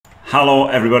Hello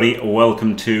everybody,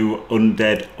 welcome to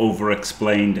Undead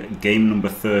Overexplained, game number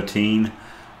 13.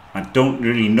 I don't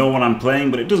really know what I'm playing,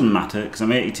 but it doesn't matter because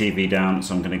I'm 80 TV down,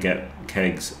 so I'm going to get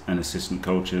kegs and assistant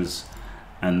coaches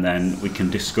and then we can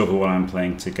discover what I'm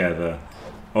playing together.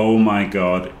 Oh my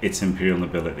god, it's Imperial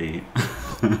Nobility.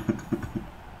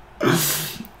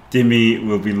 Dimmy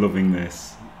will be loving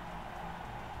this.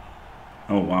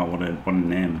 Oh wow, what a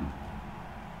name.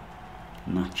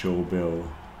 Nacho Bill.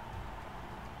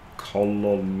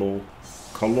 Kololokos.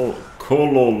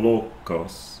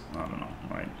 I don't know,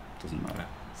 right? Doesn't matter.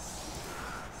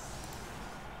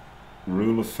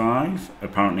 Rule of 5.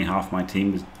 Apparently half my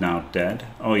team is now dead.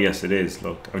 Oh yes it is,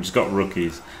 look. I've just got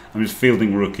rookies. I'm just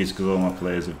fielding rookies because all my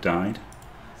players have died.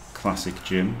 Classic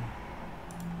Jim.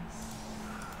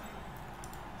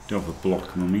 Do have a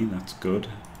block mummy, that's good.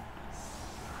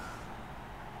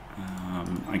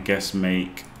 I guess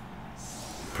make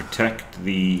protect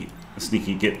the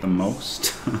sneaky git the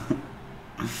most.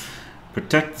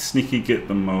 Protect the sneaky git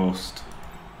the most.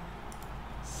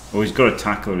 Oh, he's got a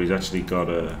tackler. He's actually got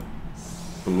a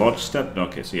lodge step.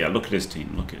 Okay, so yeah, look at his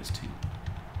team. Look at his team.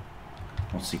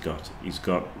 What's he got? He's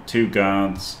got 2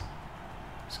 guards.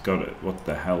 He's got a, what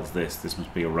the hell's this? This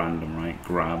must be a random, right?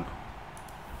 Grab.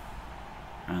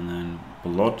 And then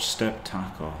lodge step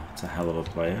tackle. It's a hell of a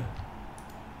player.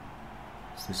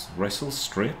 Is this wrestle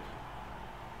strip?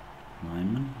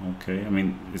 Lineman, okay. I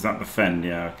mean, is that the fend?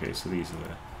 Yeah, okay, so these are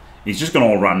the... He's just gone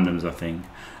all randoms, I think.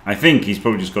 I think he's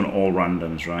probably just gone all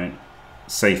randoms, right?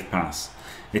 Safe pass.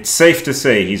 It's safe to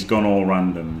say he's gone all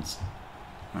randoms.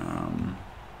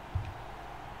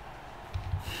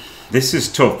 This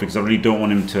is tough because I really don't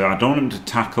want him to... I don't want him to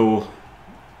tackle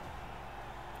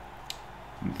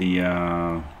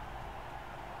the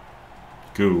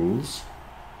ghouls.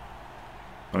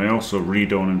 But I also really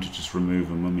don't want him to just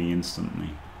remove a mummy instantly.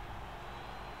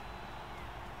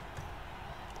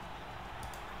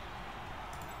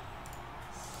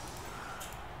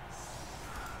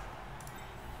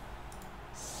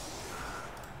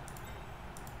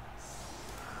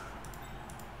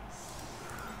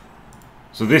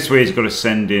 So this way he's got to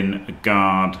send in a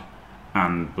guard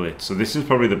and blitz. So this is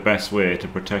probably the best way to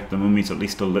protect the mummies at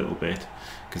least a little bit.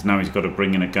 Because now he's got to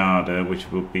bring in a guarder, which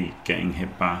will be getting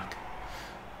hit back.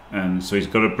 And so he's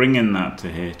got to bring in that to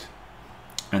hit.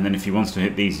 And then if he wants to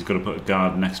hit these, he's got to put a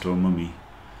guard next to a mummy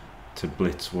to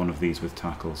blitz one of these with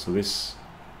tackle. So this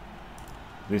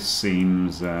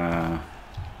seems a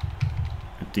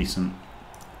decent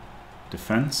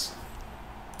defense.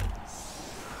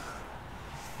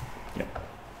 Yep.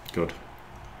 Good.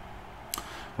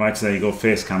 Right, so there you go.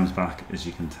 Face cam's back, as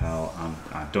you can tell.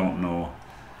 I don't know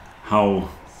how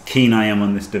keen I am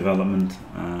on this development.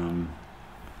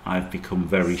 I've become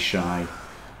very shy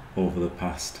over the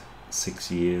past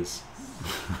 6 years.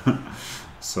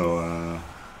 So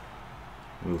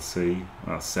we'll see.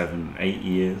 Well, 7, 8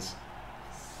 years.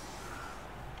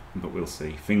 But we'll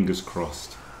see. Fingers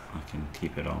crossed I can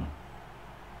keep it on.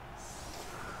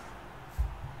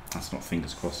 That's not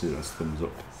fingers crossed, that's thumbs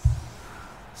up.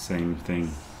 Same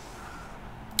thing.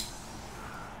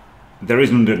 There is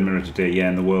an Undead mirror today, yeah,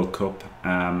 in the World Cup.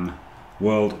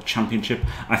 World Championship.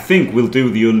 I think we'll do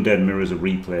the Undead mirror as a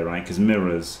replay, right? Because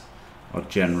mirrors are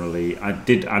generally... I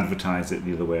did advertise it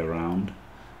the other way around.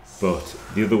 But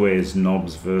the other way is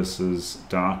Knobs versus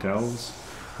Dark Elves,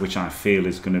 which I feel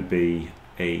is going to be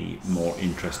a more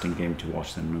interesting game to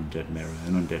watch than an Undead mirror.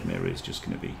 An Undead mirror is just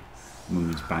going to be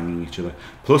mummies banging each other.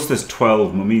 Plus there's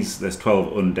 12 mummies, there's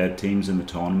 12 undead teams in the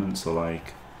tournament, so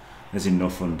like there's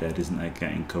enough undead, isn't there,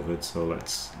 getting covered, so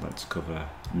let's cover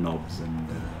knobs and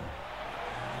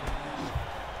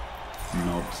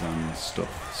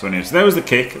stuff. So anyway, so there was the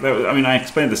kick. That was, I mean, I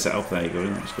explained the setup, there you go,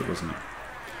 that was good, wasn't it?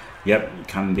 Yep,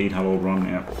 can indeed, hello Ron,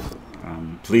 yep.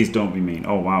 Please don't be mean.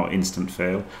 Oh wow, instant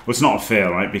fail. Well, it's not a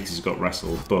fail, right, because he's got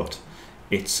wrestled, but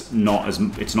it's not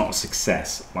a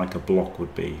success like a block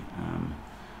would be,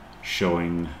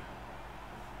 showing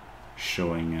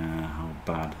how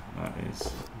bad that is.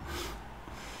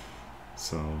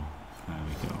 So there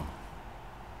we go.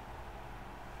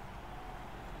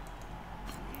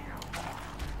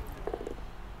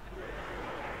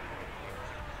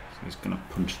 So he's gonna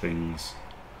punch things,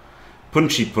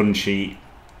 punchy,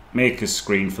 make a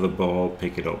screen for the ball,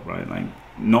 pick it up, right? Like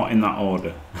not in that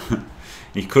order.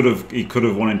 He could have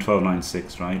won in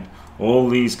 12-9-6, right? All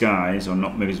these guys, or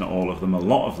not, maybe it's not all of them, a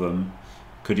lot of them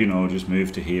could, you know, just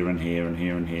move to here and here and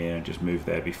here and here and just move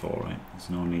there before, right? There's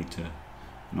no need to,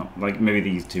 not like maybe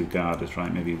these 2 guarders, right?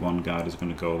 Maybe one guard is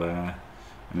going to go there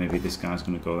and maybe this guy's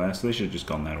going to go there, so they should have just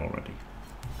gone there already.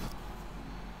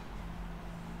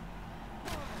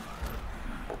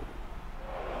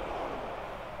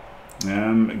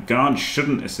 Guard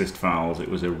shouldn't assist fouls. It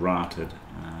was errated.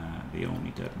 The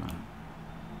only dead man.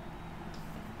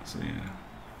 So yeah.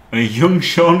 A young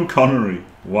Sean Connery.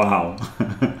 Wow.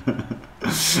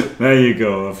 There you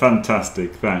go.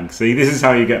 Fantastic. Thanks. See, this is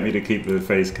how you get me to keep the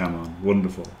face cam on.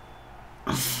 Wonderful.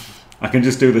 I can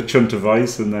just do the chunter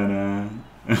voice and then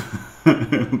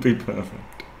it'll be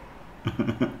perfect.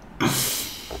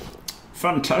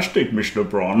 Fantastic, Mr.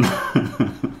 Braun.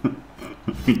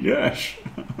 Yes.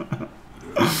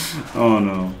 Oh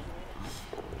no.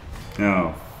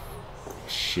 Oh.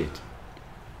 Shit.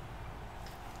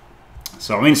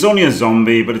 So I mean it's only a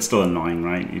zombie, but it's still annoying,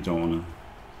 right? You don't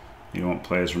want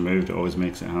players removed, it always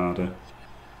makes it harder.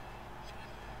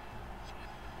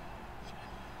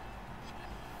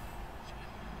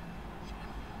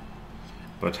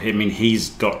 But I mean he's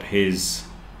got his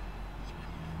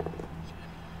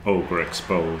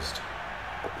overexposed,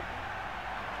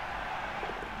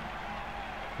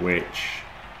 which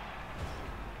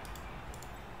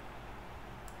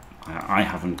I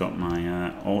haven't got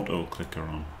my auto clicker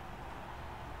on,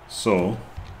 so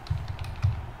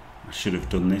I should have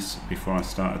done this before I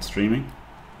started streaming,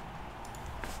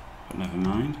 but never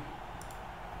mind.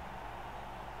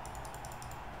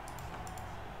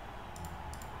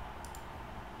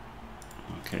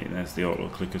 Okay, there's the auto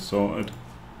clicker sorted.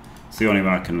 It's the only way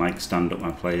I can like stand up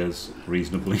my players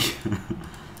reasonably.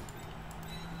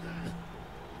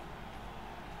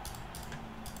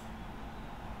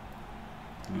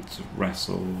 Let's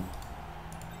wrestle.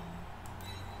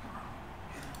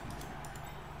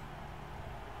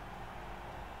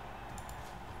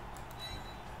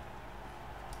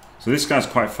 So this guy's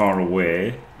quite far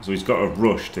away, so he's got a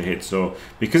rush to hit. So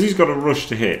because he's got a rush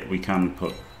to hit, we can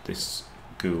put this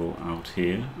ghoul out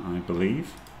here, I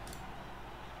believe.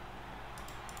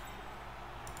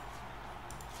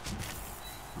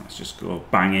 Let's just go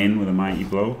bang in with a mighty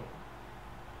blow.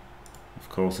 Of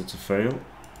course it's a fail.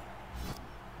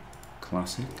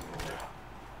 Classic.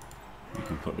 We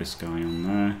can put this guy on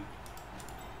there.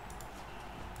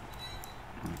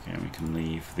 Okay, we can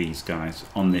leave these guys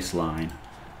on this line,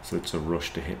 so it's a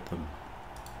rush to hit them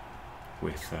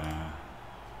with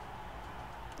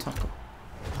tackle.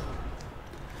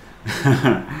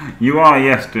 You are,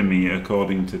 yes, to me,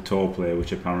 according to Torplay,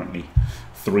 which apparently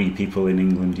 3 people in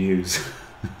England use.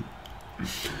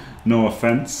 No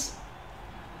offence.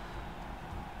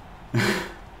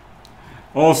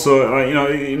 Also, you know,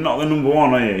 you're not the number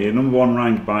 1, are you? You're number 1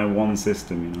 ranked by 1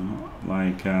 system, you know.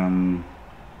 Like,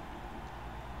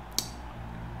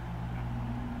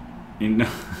 you know,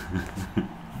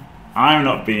 I'm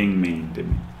not being mean,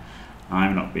 Dimmy.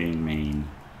 I'm not being mean.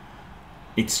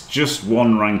 It's just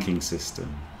 1 ranking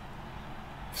system.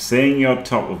 Saying you're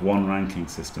top of 1 ranking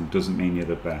system doesn't mean you're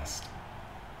the best.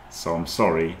 So I'm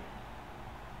sorry.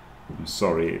 I'm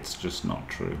sorry, it's just not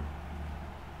true.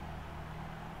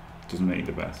 Doesn't make you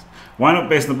the best. Why not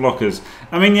base the blockers?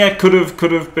 I mean, yeah, could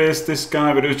have based this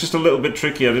guy, but it was just a little bit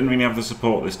tricky. I didn't really have the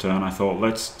support this turn. I thought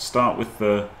let's start with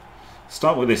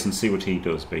this and see what he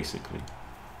does. Basically,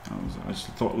 I just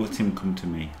thought let him come to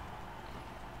me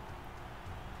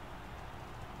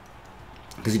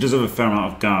because he does have a fair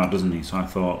amount of guard, doesn't he? So I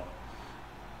thought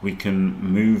we can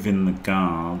move in the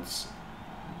guards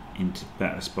into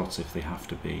better spots if they have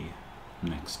to be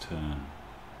next turn.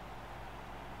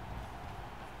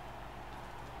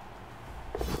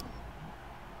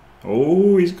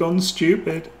 Oh, he's gone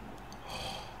stupid.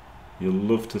 You'll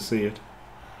love to see it.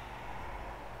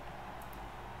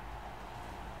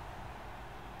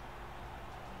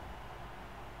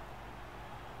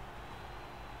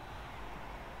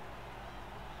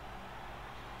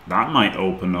 That might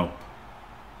open up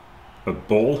a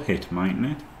ball hit, mightn't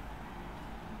it?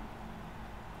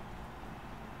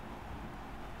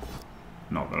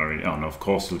 Not that I really... Oh no, of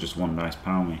course he'll just 1 dice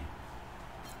power me.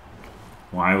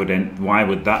 Why would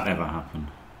that ever happen?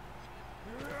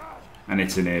 And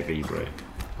it's an AV break.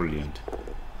 Brilliant.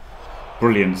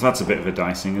 Brilliant. So that's a bit of a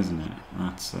dicing, isn't it?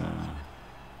 That's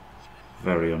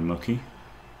very unlucky.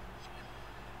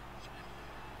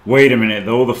 Wait a minute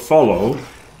though, the follow...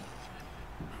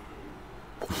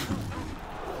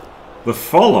 the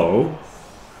follow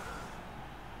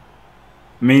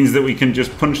means that we can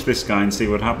just punch this guy and see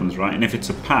what happens, right? And if it's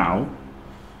a POW,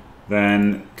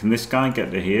 then can this guy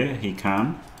get to here? He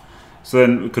can. So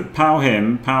then we could POW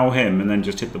him, and then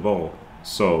just hit the ball.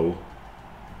 So,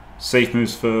 safe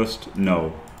moves first?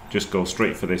 No. Just go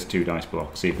straight for this 2 dice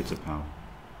block, see if it's a POW.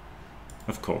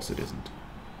 Of course it isn't.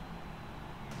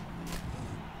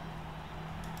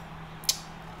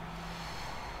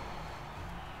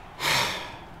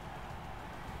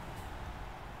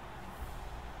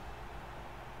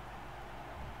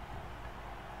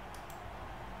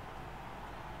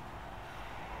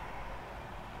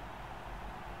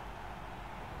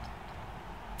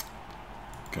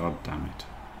 God damn it.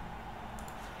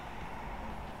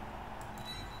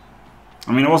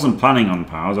 I mean, I wasn't planning on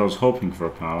powers. I was hoping for a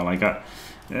power. Like,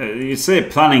 you say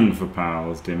planning for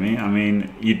powers, Dimmy. I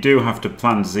mean, you do have to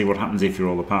plan to see what happens if you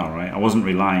roll the power, right? I wasn't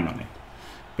relying on it.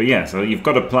 But yeah, so you've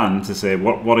got a plan to say,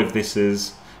 what if this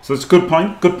is... So it's a good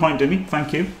point, Dimmy.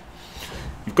 Thank you.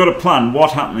 You've got a plan.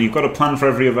 What happens? You've got a plan for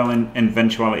every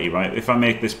eventuality, right? If I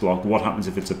make this block, what happens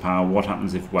if it's a power? What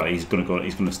happens if... Well, he's going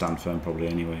to stand firm probably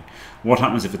anyway. What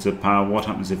happens if it's a power? What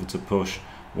happens if it's a push?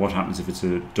 What happens if it's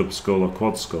a dub skull or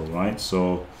quad skull, right?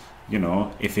 So, you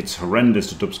know, if it's horrendous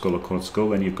to dub skull or quad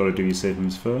skull, then you've got to do your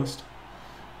savings first,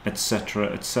 etc.,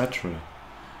 etc.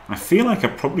 I feel like I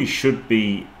probably should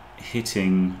be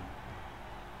hitting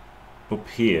up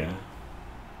here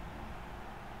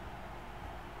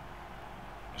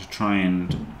to try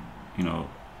and, you know,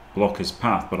 block his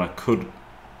path, but I could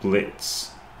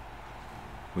blitz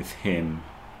with him.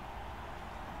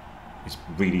 It's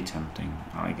really tempting.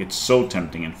 Like, it's so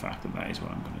tempting, in fact, that is what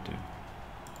I'm going to do.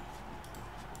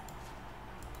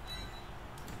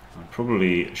 I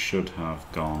probably should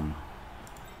have gone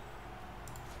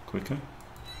quicker.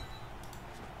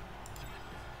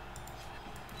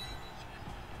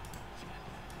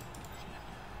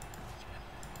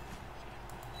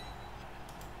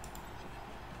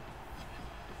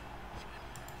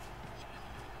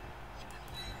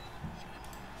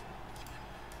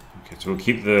 So we'll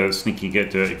keep the sneaky get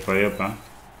dirty player back.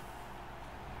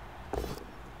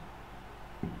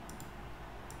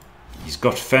 He's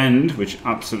got fend, which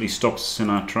absolutely stops us in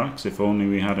our tracks. If only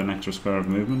we had an extra square of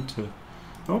movement to...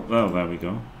 Oh, well, there we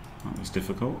go. That was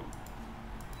difficult.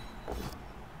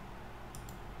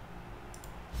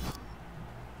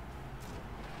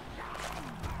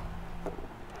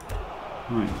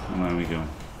 Right, well, there we go.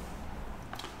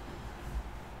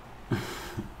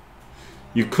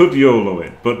 You could YOLO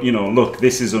it, but, you know, look,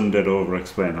 this is Undead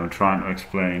Overexplained. I'm trying to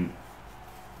explain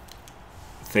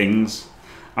things.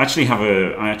 I actually have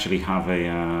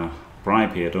a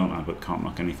bribe here, don't I? But can't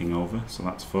knock anything over, so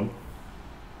that's fun.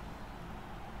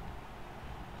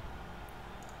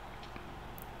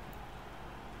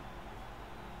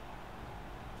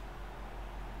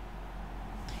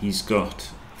 He's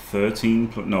got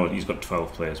 13... No, he's got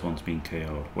 12 players, one's been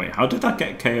KO'd. Wait, how did that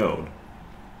get KO'd?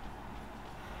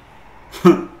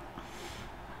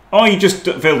 Oh, he just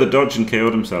failed to dodge and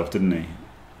KO'd himself, didn't he?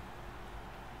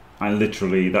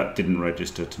 That didn't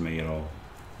register to me at all.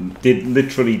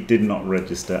 Literally did not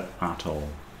register at all.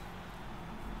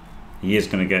 He is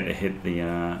going to get to hit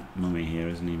the mummy here,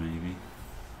 isn't he, maybe?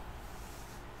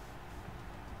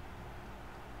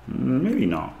 Maybe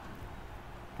not.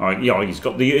 Alright, yeah, he's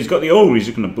got the ogre, he's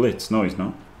just going to blitz. No, he's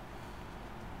not.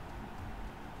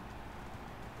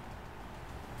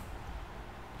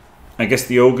 I guess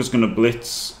the ogre's going to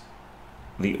blitz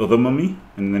the other mummy,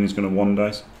 and then he's going to one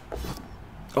dice.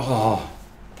 Oh.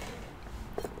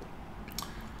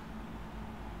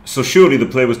 So surely the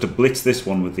play was to blitz this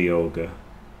one with the ogre.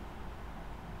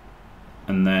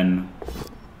 And then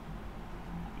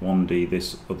 1D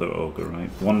this other ogre,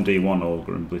 right? 1D one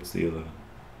ogre and blitz the other.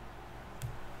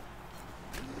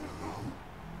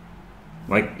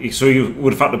 Like, so you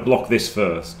would have had to block this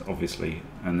first, obviously,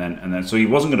 and then so he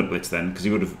wasn't going to blitz then, because he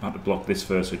would have had to block this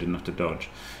first, so he didn't have to dodge.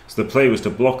 So the play was to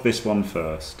block this one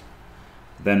first,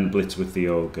 then blitz with the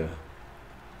ogre,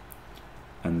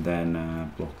 and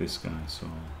then block this guy. So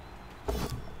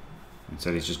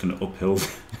instead, he's just going to uphill.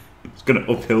 He's going to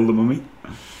uphill the mummy.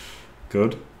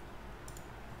 Good.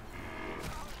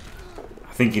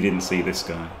 I think he didn't see this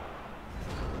guy.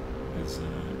 Is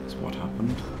what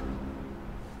happened.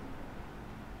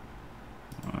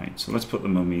 Alright, so let's put the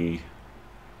mummy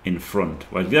in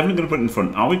front. Well, we're definitely going to put it in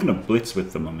front. Are we going to blitz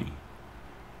with the mummy?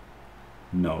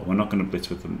 No, we're not going to blitz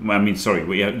with them. I mean, sorry.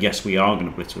 Yes, we are going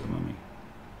to blitz with the mummy.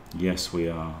 Yes, we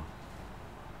are.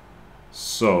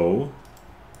 So,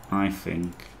 I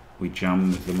think we jam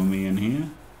with the mummy in here.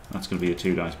 That's going to be a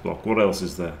 2-dice block. What else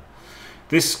is there?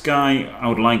 This guy, I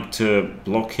would like to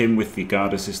block him with the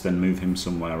guard assist, then move him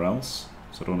somewhere else.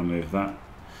 So I don't want to move that.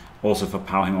 Also, for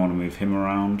power him, I want to move him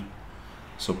around.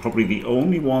 So probably the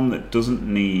only one that doesn't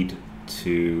need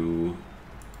to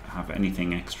have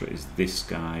anything extra is this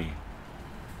guy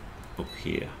up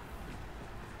here.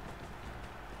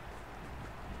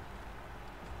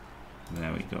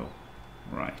 There we go.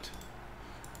 Right.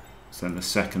 So then the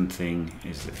second thing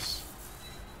is this.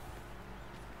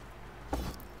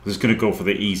 This is going to go for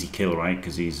the easy kill, right?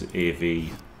 Because he's AV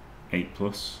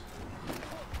 8+.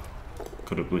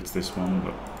 Could have blitzed this one,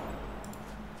 but...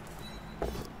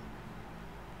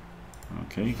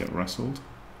 Okay, get wrestled.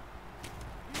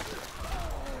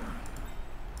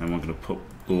 And we're going to put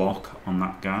block on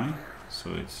that guy.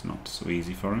 so it's not so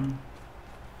easy for him.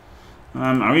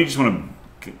 I really just want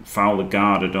to foul the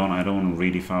guard. I don't want to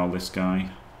really foul this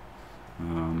guy.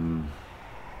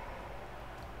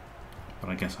 But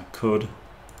I guess I could.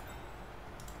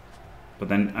 But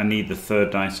then I need the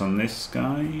third dice on this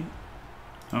guy.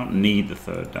 I don't need the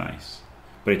third dice,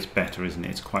 but it's better, isn't it?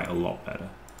 It's quite a lot better.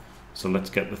 So let's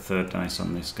get the third dice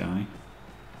on this guy.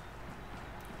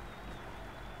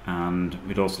 And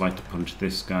we'd also like to punch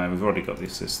this guy. We've already got the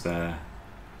assist there,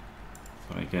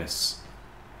 but I guess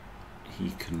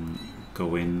he can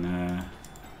go in there.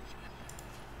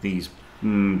 These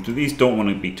don't want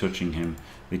to be touching him.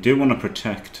 They do want to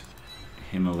protect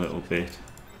him a little bit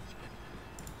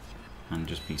and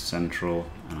just be central,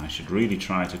 and I should really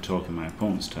try to talk in my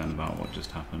opponent's turn about what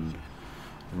just happened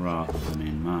rather than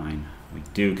in mine. We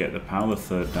do get the power. The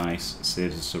third dice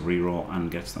saves us a reroll and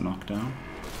gets the knockdown.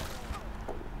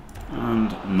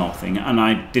 And nothing. And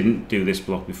I didn't do this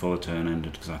block before the turn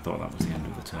ended because I thought that was the end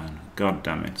of the turn. God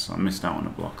damn it. So I missed out on a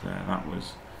block there. That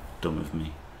was dumb of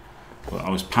me. But I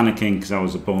was panicking because I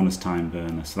was a bonus time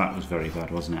burner, so that was very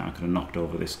bad, wasn't it? I could have knocked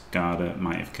over this guarder,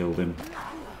 might have killed him.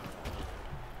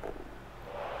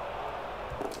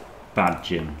 Bad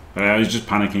Jim. But I was just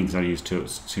panicking because I used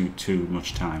too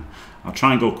much time. I'll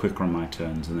try and go quicker on my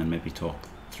turns and then maybe talk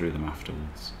through them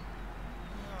afterwards.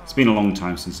 It's been a long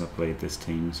time since I played this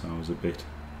team, so I was a bit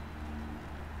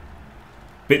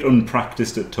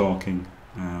unpracticed at talking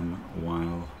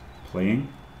while playing.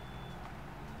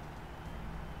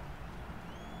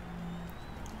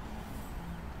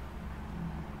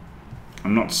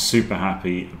 I'm not super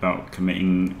happy about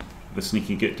committing the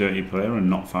sneaky get dirty player and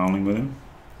not fouling with him,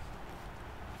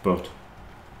 but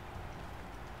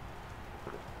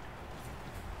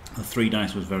the 3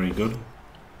 dice was very good.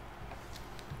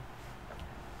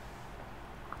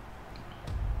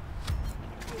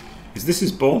 Is this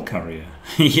his ball carrier?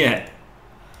 Yeah.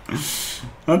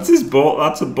 That's his ball.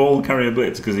 That's a ball carrier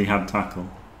blitz because he had tackle.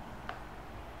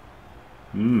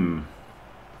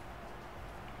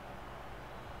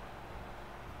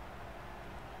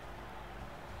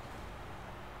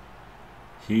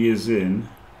 He is in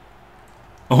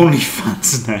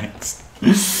OnlyFans next.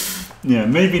 Yeah,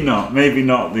 maybe not. Maybe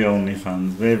not the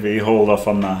OnlyFans. Maybe hold off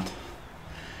on that.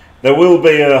 There will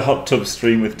be a hot tub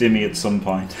stream with Dimmy at some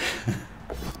point.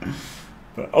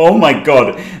 But, oh my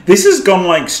god, this has gone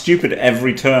like stupid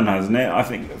every turn, hasn't it? I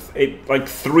think it like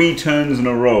 3 turns in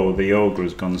a row the ogre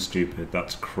has gone stupid.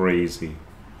 That's crazy.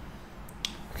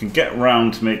 I can get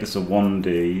round to make this a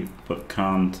 1D, but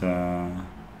can't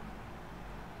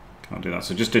do that.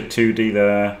 So just a 2D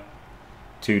there,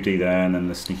 2D there, and then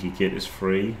the sneaky kid is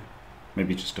free.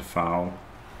 Maybe just a foul.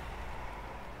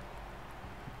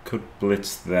 Could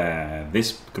blitz there.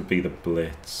 This could be the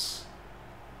blitz.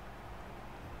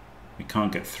 We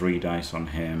can't get 3 dice on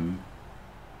him.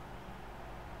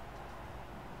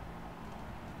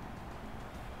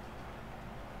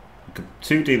 We could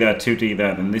 2D there, 2D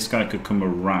there, then this guy could come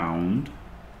around.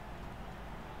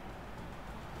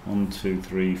 1, 2,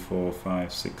 3, 4,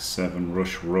 5, 6, 7.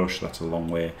 Rush, rush. That's a long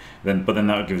way. But then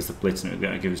that would give us the blitz, and it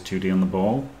would give us 2D on the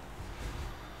ball.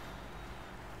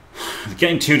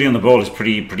 Getting 2D on the ball is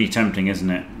pretty tempting, isn't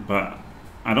it? But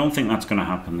I don't think that's going to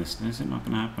happen. Is it not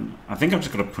going to happen? I think I've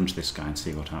just got to punch this guy and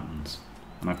see what happens.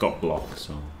 And I've got block,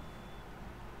 so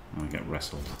I get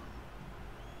wrestled.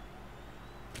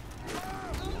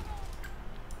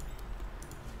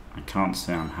 I can't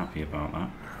say I'm happy about that.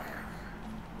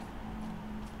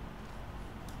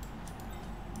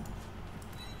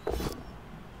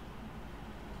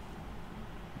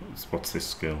 What's this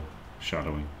skill?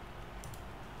 Shadowing.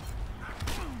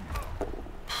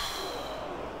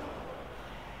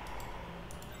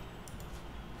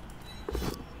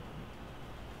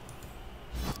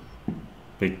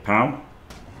 Big pow.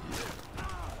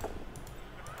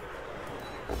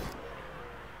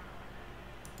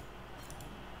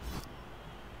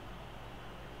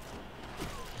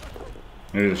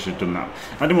 Maybe I should have done that.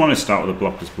 I didn't want to start with a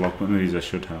blocker's block, but maybe I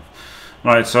should have.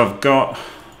 Right, so I've got...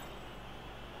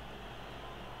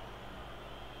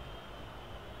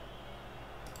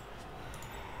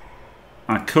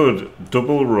 I could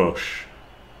double rush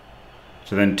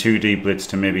to then 2D blitz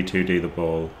to maybe 2D the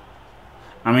ball.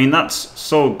 I mean, that's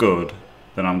so good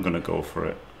that I'm going to go for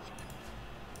it.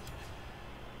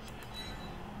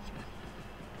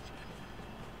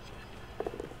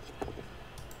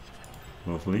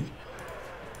 Lovely.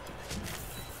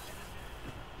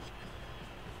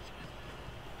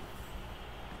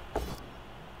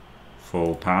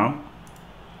 Full power.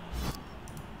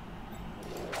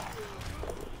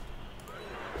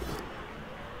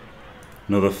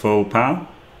 Another full power.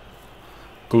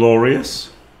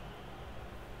 Glorious.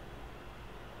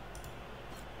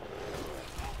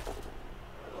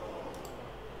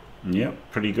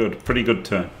 Pretty good. Pretty good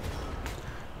turn.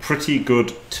 Pretty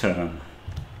good turn,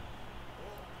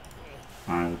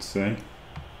 I would say.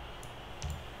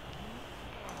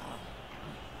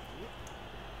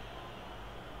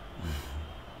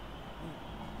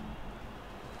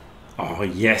 Oh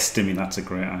yes, Dimmy, that's a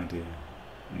great idea.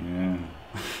 Yeah.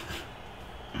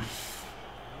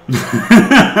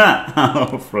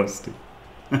 Oh, Frosty.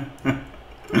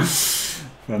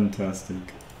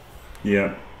 Fantastic.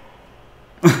 Yeah.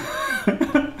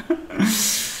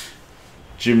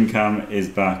 Gym cam is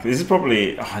back. This is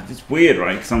probably, it's weird,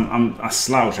 right? Because I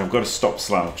slouch. I've got to stop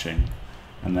slouching,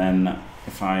 and then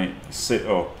if I sit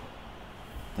up,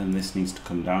 then this needs to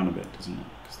come down a bit, doesn't it?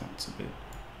 Because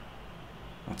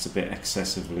that's a bit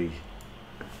excessively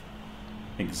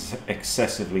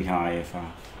high.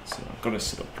 So I've got to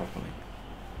sit up properly.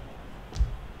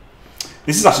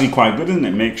 This is actually quite good, isn't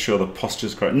it? Make sure the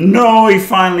posture's correct. No, he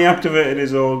finally activated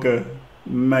his auger.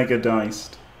 Mega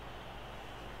diced.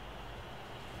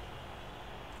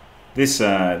 This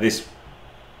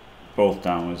bolt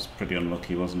down was pretty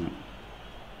unlucky, wasn't it?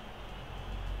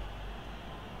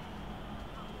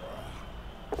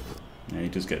 Yeah, he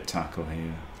does get tackle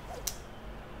here.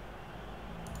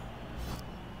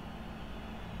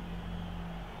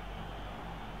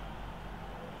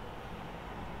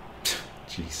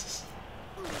 Jesus.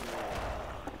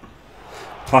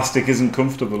 Plastic isn't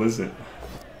comfortable, is it?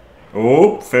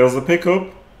 Oh, fails the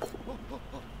pickup.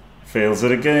 Fails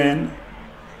it again.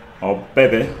 Oh,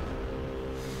 baby.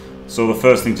 So the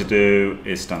first thing to do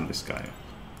is stand this guy up.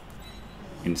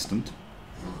 Instant.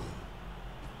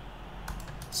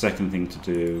 Second thing to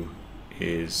do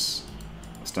is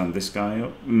stand this guy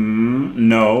up.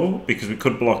 No, because we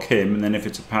could block him, and then if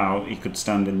it's a POW, he could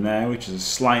stand in there, which is a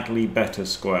slightly better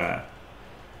square.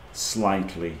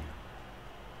 Slightly.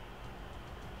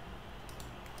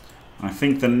 I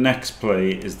think the next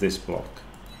play is this block.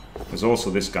 There's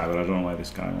also this guy, but I don't know where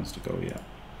this guy wants to go yet.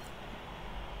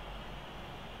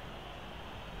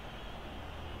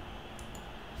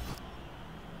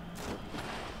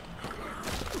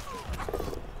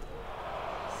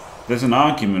 There's an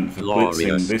argument for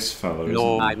blitzing this fella, isn't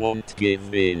there? I won't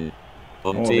give in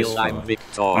until I'm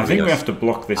victorious. I think we have to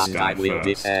block this guy first.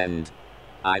 Defend.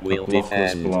 I will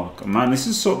defend. Block. Man, this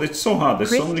is it's so hard. There's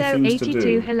so many things to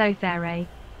do. Hello there.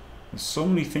 There's so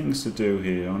many things to do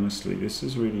here, honestly. This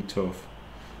is really tough.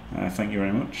 Thank you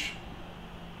very much.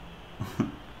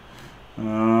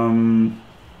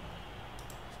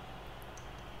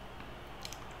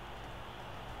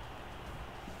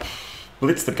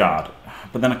 Blitz the guard.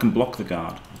 But then I can block the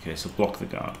guard. Okay, so block the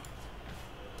guard.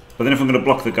 But then if I'm going to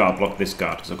block the guard, block this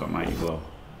guard, because I've got Mighty Blow.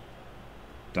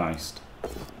 Diced.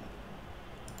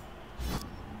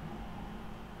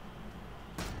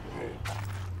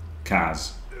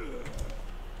 Kaz.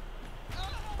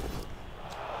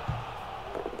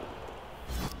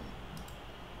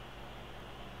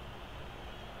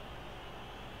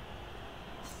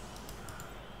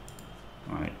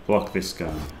 Right, block this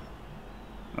guy.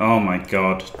 Oh my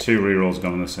god, 2 rerolls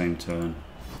gone on the same turn.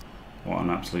 What an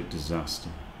absolute disaster.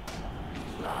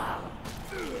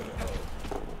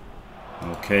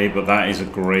 Okay, but that is a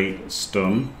great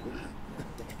stun.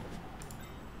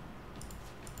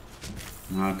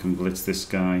 Now I can blitz this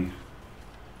guy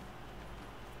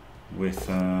with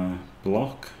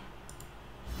block.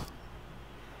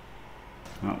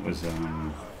 That was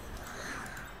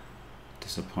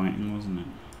disappointing, wasn't it?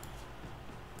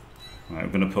 Right,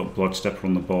 we're going to put Bloodstepper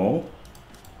on the ball.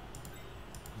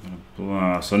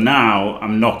 So now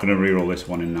I'm not going to reroll this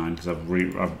 1 in 9 because I've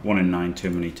 1 in 9 too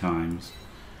many times.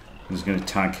 I'm just going to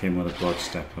tag him with a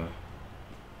Bloodstepper.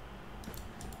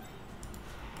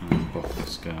 And block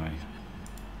this guy.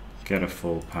 Get a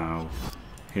full POW.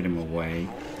 Hit him away.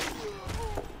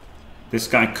 This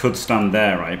guy could stand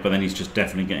there, right? But then he's just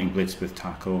definitely getting blitzed with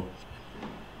tackle.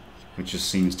 Which just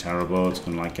seems terrible. It's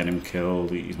going to like get him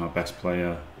killed. He's my best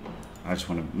player. I just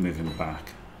want to move him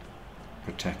back.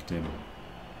 Protect him.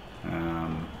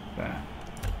 There.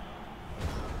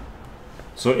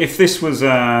 So if this was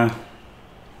NAF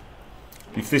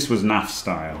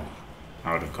style,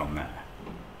 I would have gone there.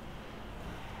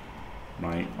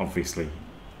 Right, obviously.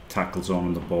 Tackles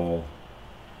on the ball.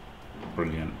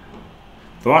 Brilliant.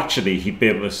 Though actually he'd be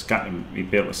able to scatter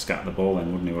the ball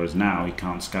then, wouldn't he? Whereas now he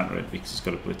can't scatter it because he's got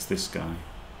to blitz this guy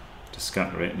to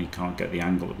scatter it, and he can't get the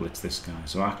angle to blitz this guy.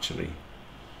 So actually,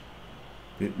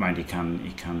 mind he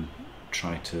can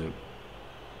try to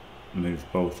move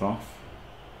both off.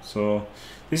 So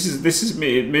this is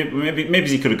maybe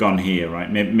he could have gone here, right?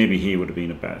 Maybe here would have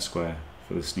been a better square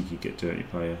for the sneaky get dirty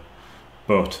player,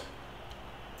 but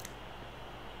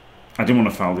I didn't want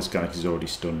to foul this guy because he's already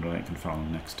stunned, right? I can foul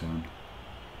him next turn.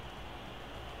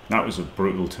 That was a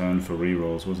brutal turn for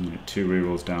rerolls, wasn't it? 2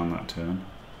 rerolls down that turn.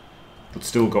 But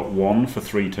still got 1 for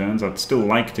 3 turns. I'd still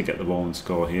like to get the ball and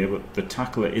score here, but the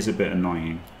tackler is a bit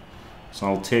annoying. So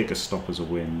I'll take a stop as a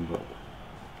win, but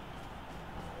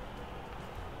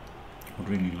I'd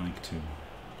really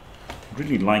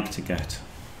like to get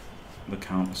the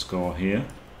counter score here.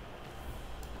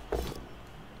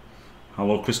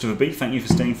 Hello Christopher B, thank you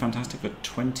for staying fantastic for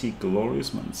 20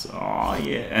 glorious months. Oh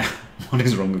yeah. What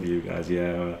is wrong with you guys?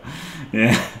 Yeah.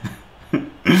 Yeah.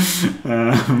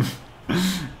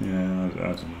 Yeah,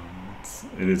 I don't know.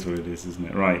 It is what it is, isn't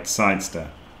it? Right,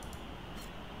 sidestep.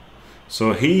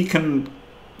 So he can't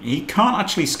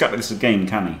actually scatter this again,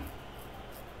 can he?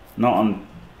 Not on.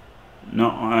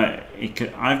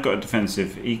 I've got a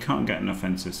defensive. He can't get an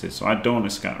offensive assist, so I don't want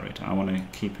to scatter it. I want to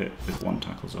keep it with 1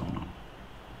 tackle zone on.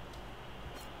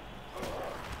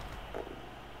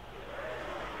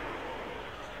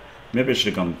 Maybe I should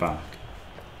have gone back.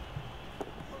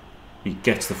 He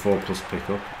gets the 4+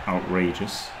 pickup.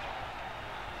 Outrageous.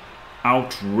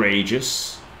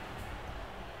 Outrageous.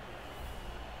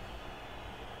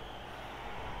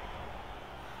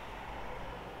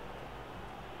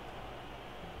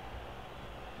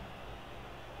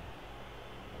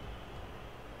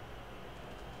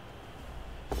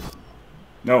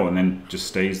 No, and then just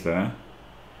stays there.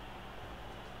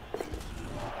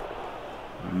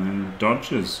 And then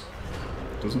dodges.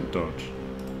 Doesn't dodge.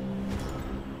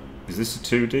 Is this a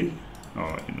 2D?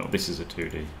 Oh, no, this is a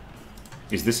 2D.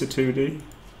 Is this a 2D?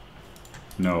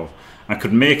 No. I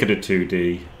could make it a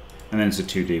 2D, and then it's a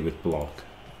 2D with block.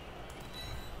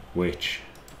 Which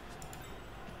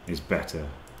is better.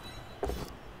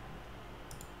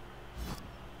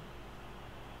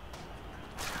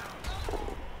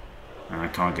 And I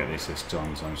can't get the assist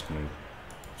on, so I'm just going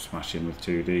to smash in with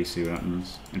 2D, see what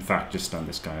happens. In fact, just stand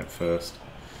this guy up first.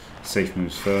 Safe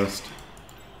moves first.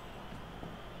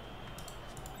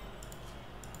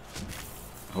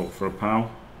 Hope for a pow.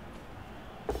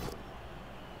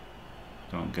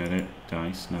 Don't get it.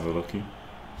 Dice, never lucky.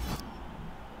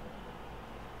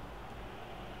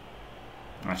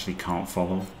 Actually can't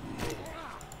follow.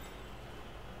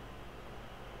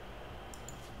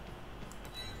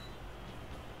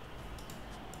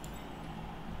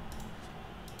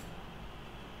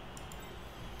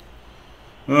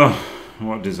 Oh,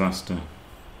 what disaster.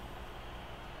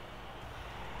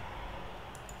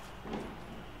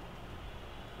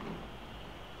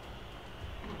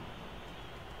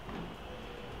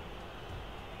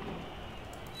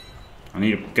 I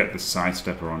need to get the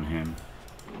sidestepper on him.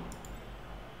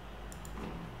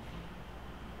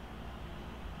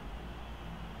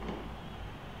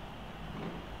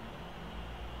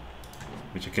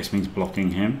 Which I guess means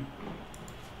blocking him.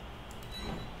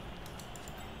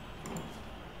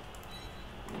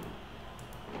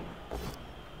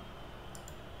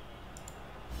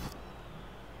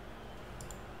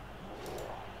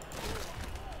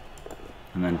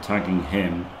 And then tagging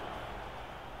him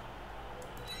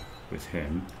with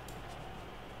him,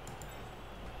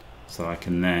 so I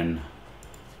can then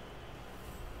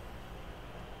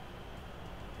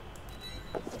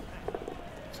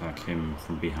tag him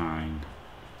from behind.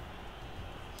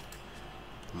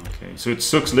 Okay, so it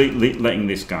sucks letting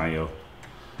this guy up,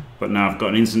 but now I've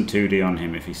got an instant 2D on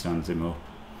him if he stands him up,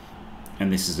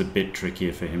 and this is a bit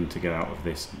trickier for him to get out of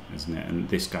this, isn't it? And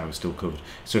this guy was still covered,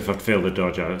 so if I'd failed the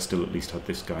dodge, I'd still at least had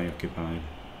this guy occupied.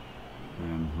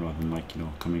 Rather than, like, you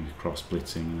know, coming across,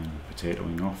 blitzing, and then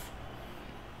potatoing off.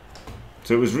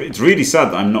 So it's really sad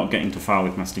that I'm not getting to foul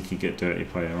with my sticky get dirty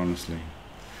player, honestly.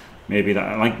 Maybe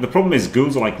that, like, the problem is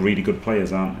ghouls are like really good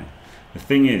players, aren't they? The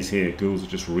thing is here, ghouls are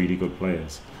just really good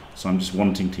players. So I'm just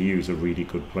wanting to use a really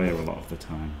good player a lot of the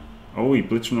time. Oh, he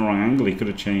blitzed from the wrong angle. He could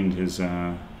have chained his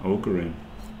ogre in.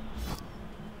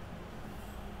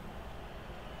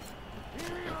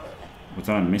 Was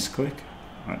that a misclick?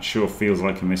 That sure feels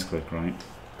like a misclick, right?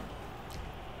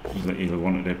 Either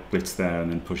wanted to blitz there and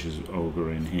then push his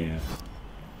ogre in here.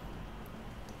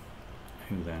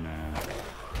 Who then,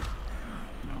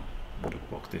 no, would have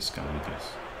blocked this guy, I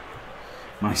guess.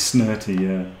 My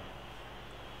snurty,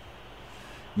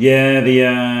 yeah,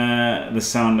 the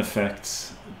sound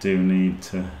effects do need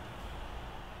to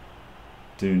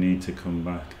come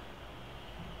back.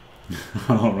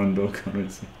 Orlando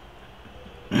currency.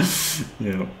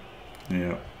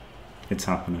 Yeah, it's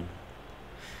happening.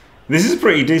 This is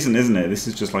pretty decent, isn't it? This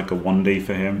is just like a 1D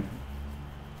for him.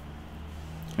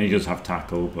 He does have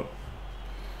tackle, but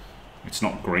it's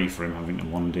not great for him having a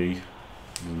 1D. He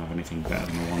doesn't have anything better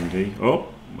than a 1D. Oh,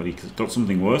 but he's got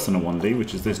something worse than a 1D,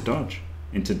 which is this dodge.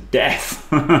 Into death.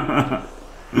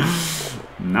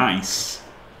 Nice.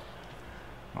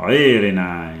 Really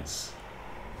nice.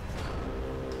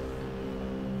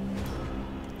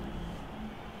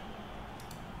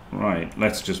 Right,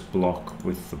 let's just block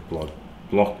with the blood.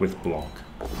 Block with block.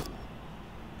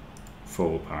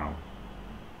 Full power.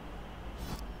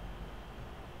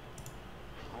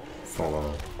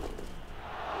 Follow.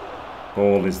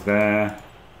 Ball is there.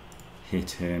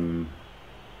 Hit him.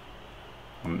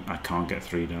 I can't get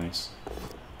 3 dice.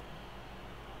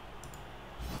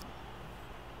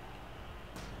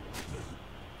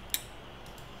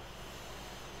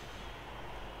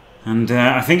 And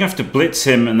I think I have to blitz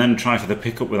him and then try for the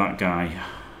pickup with that guy.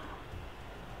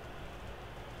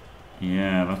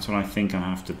 Yeah, that's what I think I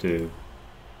have to do.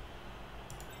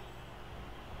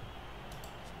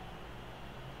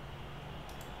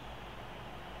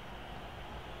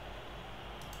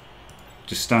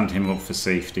 Just stand him up for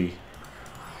safety.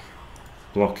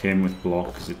 Block him with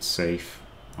block because it's safe.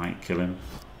 Might kill him.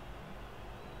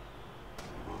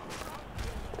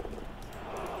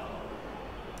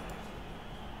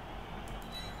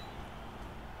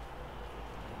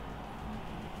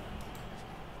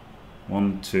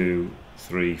 One, 2,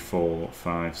 3, 4,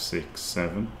 5, 6,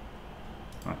 7.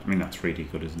 I mean, that's really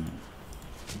good, isn't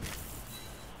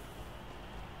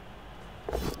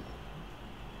it?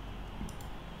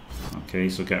 Okay,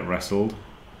 so get wrestled.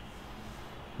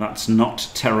 That's not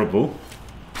terrible.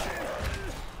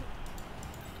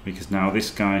 Because now this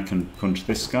guy can punch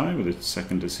this guy with its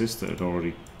second assist that had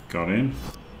already got in.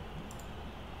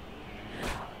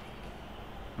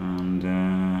 And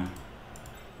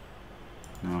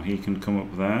now he can come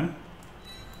up there.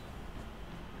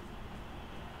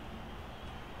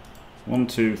 1,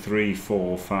 2, 3,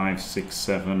 4, 5, 6,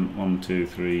 7. 1, 2,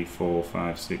 3, 4,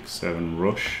 5, 6, 7.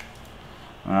 Rush.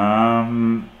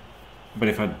 But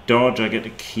if I dodge, I get to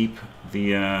keep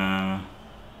the I'll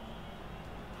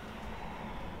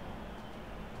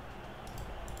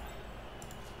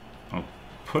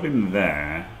put him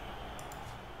there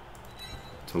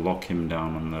to lock him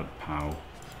down on the POW.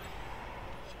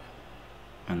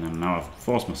 And then now I've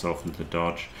forced myself into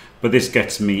dodge. But this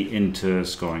gets me into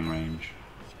scoring range.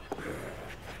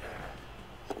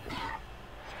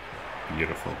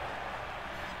 Beautiful.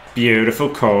 Beautiful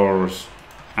cores.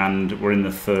 And we're in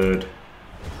the third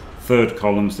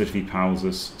column, so if he POWs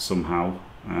us somehow,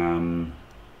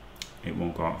 it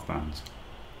won't go out of bounds.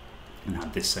 And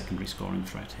had this secondary scoring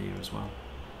threat here as well.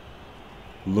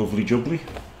 Lovely jubbly.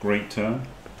 Great turn.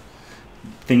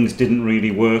 Things didn't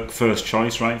really work first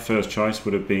choice, right? First choice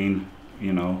would have been,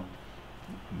 you know,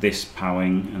 this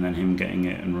POWing and then him getting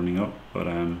it and running up, but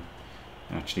it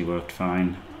actually worked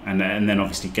fine. And then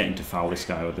obviously getting to foul this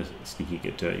guy with the sneaky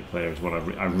get dirty player is what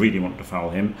I really want to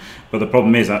foul him. But the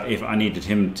problem is that if I needed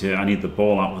him to, I need the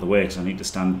ball out of the way because I need to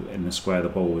stand in the square the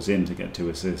ball was in to get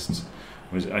 2 assists.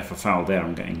 Whereas if I foul there,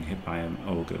 I'm getting hit by an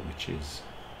ogre, which is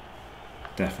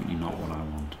definitely not what I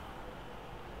want.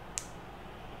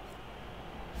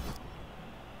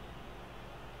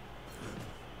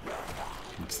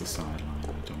 That's the sideline.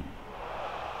 I don't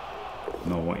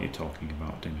know what you're talking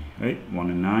about, Dimmy. Hey,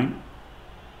 1 in 9.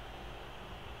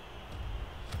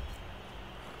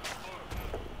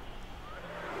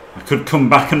 I could come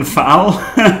back and foul.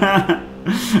 That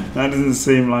doesn't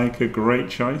seem like a great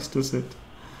choice, does it?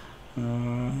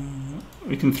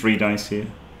 We can 3 dice here.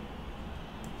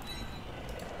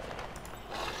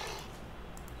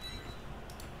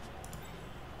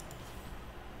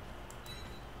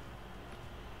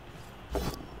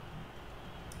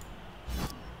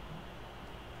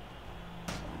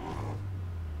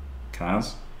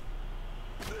 Kaz.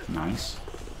 Nice.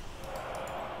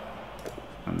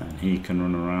 And then he can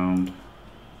run around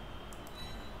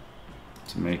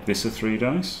to make this a 3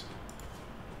 dice.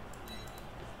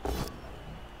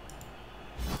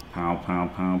 Pow, pow,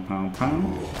 pow, pow, pow.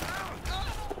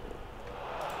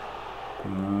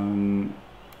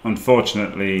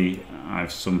 Unfortunately,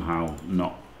 I've somehow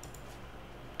not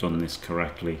done this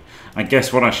correctly. I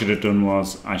guess what I should have done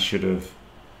was I should have...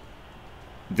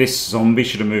 This zombie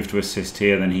should have moved to assist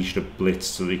here, then he should have blitzed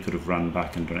so that he could have run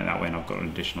back and done it that way, and I've got an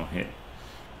additional hit.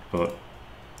 But,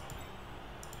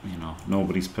 you know,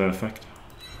 nobody's perfect.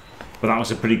 But that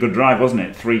was a pretty good drive, wasn't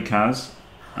it? 3 Kaz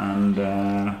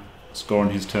and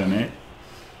scoring his turn 8.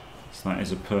 So that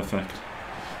is a perfect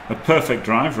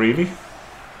drive, really.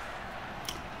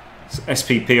 So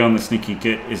SPP on the sneaky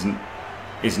git isn't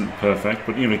perfect,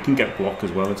 but you know, he can get block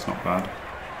as well. It's not bad.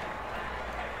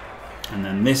 And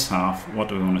then this half, what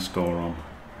do we want to score on?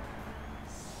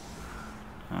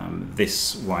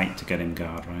 This white to get him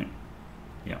guard, right?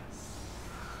 Yeah.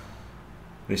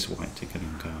 This white to get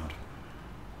him guard.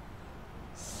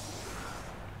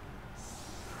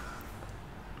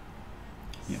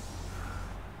 Yeah.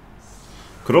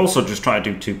 Could also just try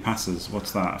to do 2 passes.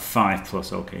 What's that?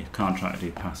 5+. Okay, can't try to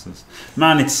do passes.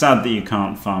 Man, it's sad that you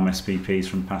can't farm SPPs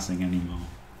from passing anymore.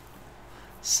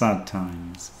 Sad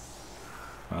times.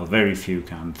 Well, very few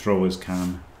can. Throwers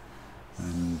can.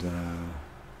 And,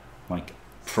 like,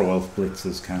 Pro Elf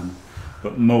Blitzers can.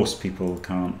 But most people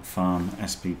can't farm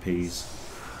SPPs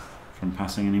from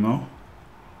passing anymore.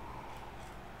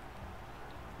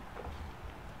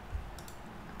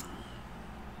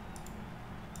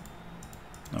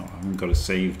 Oh, I haven't got a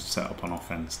saved setup on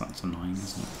offense. That's annoying,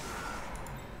 isn't it?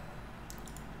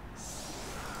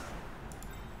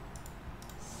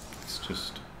 Let's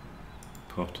just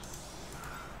put.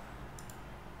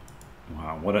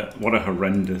 Wow, what a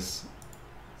horrendous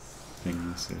thing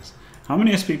this is. How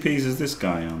many SPPs is this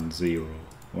guy on? 0.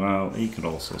 Well, he could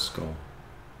also score.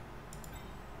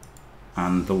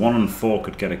 And the 1 and 4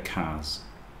 could get a Kaz.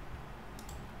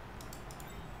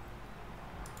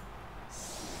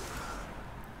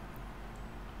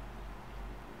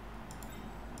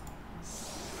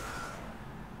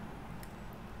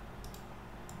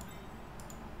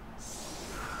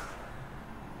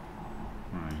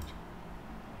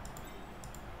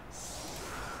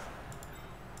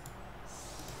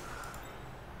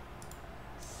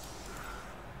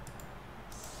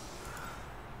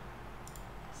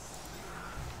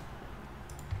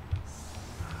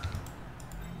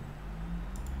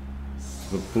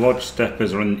 The blodge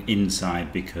steppers are on the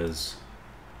inside because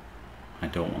I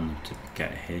don't want them to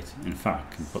get hit. In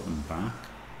fact, I can put them back.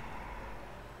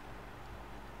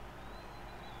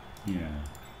 Yeah.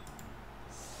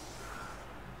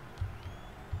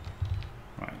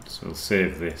 Right, so we'll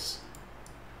save this.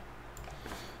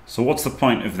 So what's the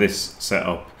point of this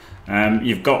setup?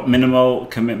 You've got minimal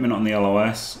commitment on the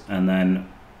LOS and then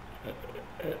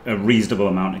a reasonable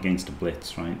amount against a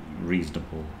blitz, right?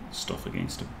 Reasonable stuff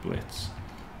against a blitz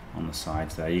on the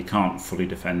sides there. You can't fully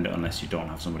defend it unless you don't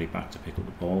have somebody back to pick up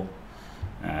the ball,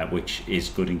 which is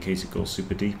good in case it goes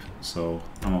super deep, so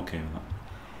I'm okay with that.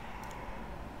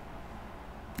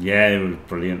 Yeah, it was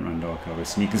brilliant, Randork.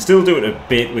 And you can still do it a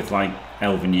bit with like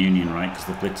Elven Union, right? Because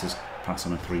the blitzers pass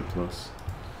on a 3+.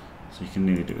 So you can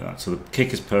nearly do that. So the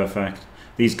kick is perfect.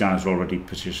 These guys are already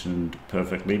positioned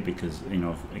perfectly because, you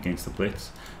know, against the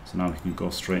blitz. So now we can go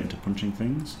straight into punching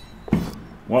things.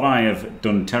 What I have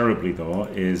done terribly though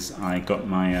is I got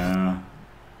my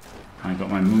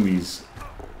mummies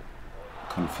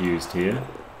confused here.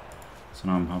 So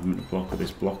now I'm having to block with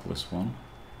this blockless one.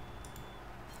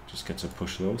 Just get to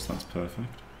push those, that's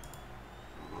perfect.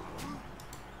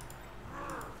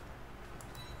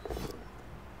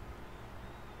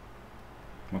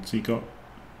 What's he got?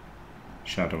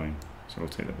 Shadowing, so we'll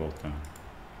take the bolt down.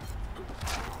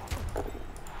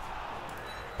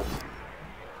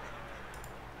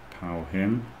 Pow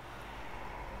him.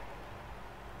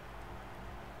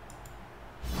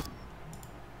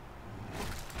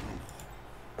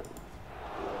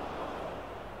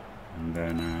 And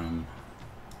then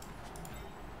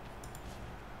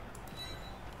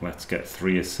let's get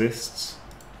 3 assists.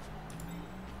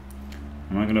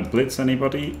 Am I going to blitz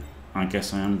anybody? I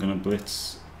guess I am going to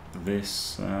blitz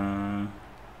this,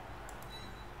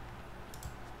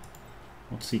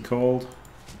 what's he called?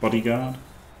 Bodyguard?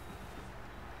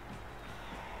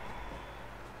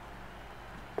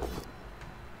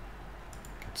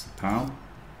 Gets the POW.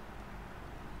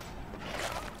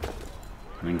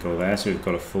 And then go there, so we've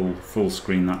got a full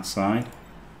screen that side.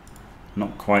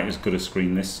 Not quite as good a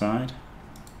screen this side.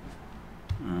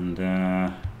 And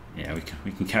yeah,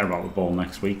 we can care about the ball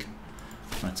next week.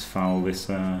 Let's foul this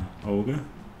ogre.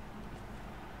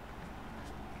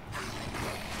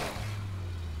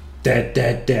 Dead,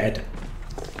 dead, dead.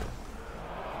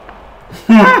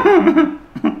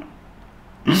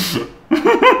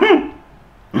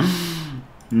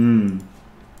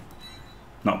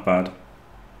 Not bad.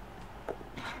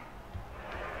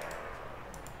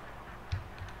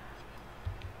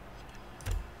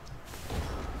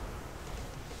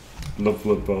 Love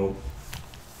bloodbowl.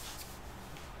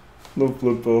 Love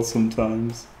bloodbowl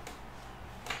sometimes.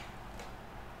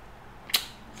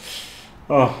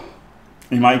 Oh.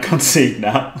 He might concede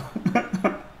now.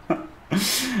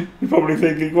 You're probably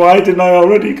thinking, why didn't I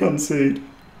already concede?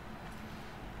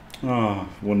 Oh,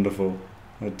 wonderful.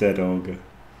 A dead ogre.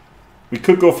 We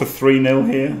could go for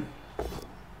 3-0 here.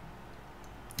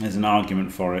 There's an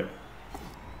argument for it.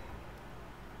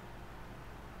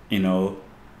 You know,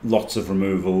 lots of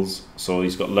removals, so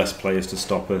he's got less players to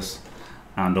stop us.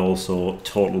 And also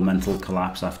total mental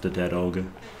collapse after dead ogre.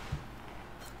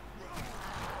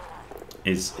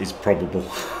 Is probable.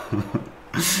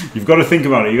 You've got to think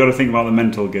about it. You've got to think about the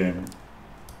mental game.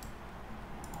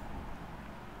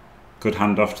 Could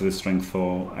hand off to the strength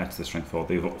 4,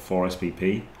 the 4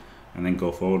 SPP, and then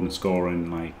go forward and score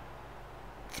in like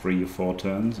 3 or 4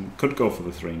 turns, and could go for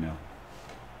the 3-0.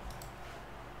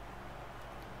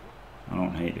 I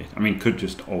don't hate it. I mean, could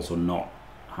just also not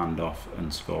hand off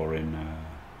and score in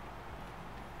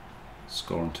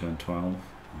turn 12.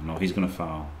 Oh, no, he's going to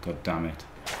foul. God damn it.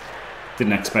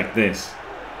 Didn't expect this.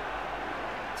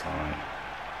 It's alright.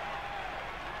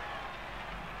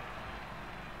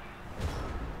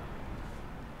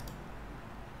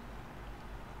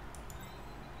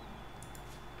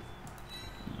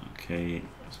 Okay,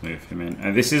 let's move him in.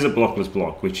 And this is a blockless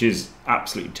block, which is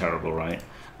absolutely terrible, right?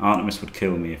 Artemis would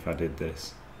kill me if I did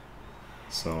this.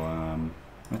 So,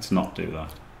 let's not do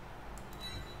that.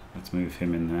 Let's move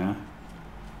him in there.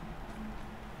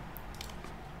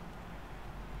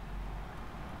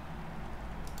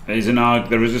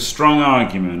 There is a strong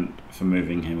argument for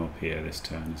moving him up here this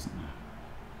turn, isn't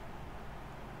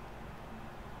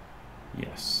there?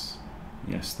 Yes.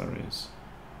 Yes, there is.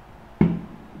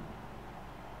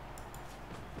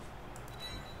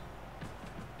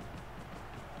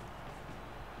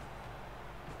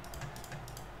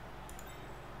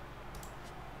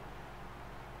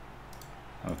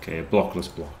 Okay, a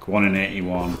blockless block. 1 in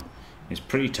 81 is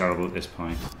pretty terrible at this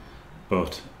point,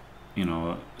 but you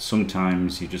know,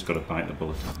 sometimes you just got to bite the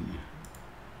bullet, haven't you?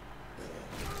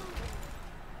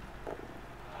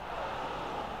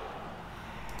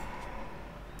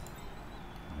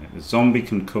 Right, the zombie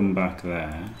can come back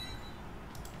there,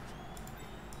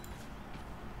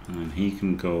 and then he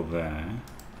can go there.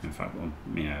 In fact, well,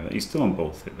 yeah, he's still on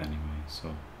both hit anyway.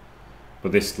 So,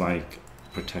 but this like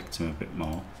protects him a bit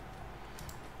more.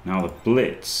 Now the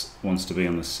blitz wants to be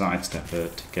on the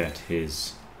sidestepper to get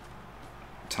his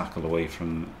tackle away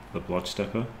from the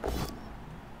bloodstepper.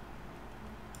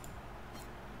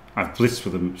 I've blitzed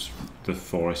with the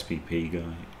 4 SPP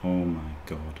guy. Oh my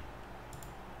god.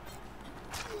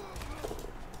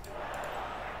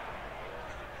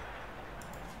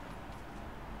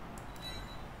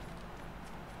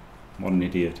 What an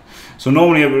idiot. So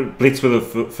normally I would blitz with the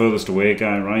furthest away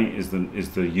guy, right? Is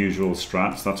the usual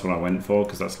strats. That's what I went for,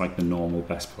 because that's like the normal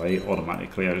best play.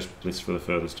 Automatically I just blitzed for the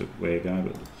furthest away guy,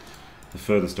 but the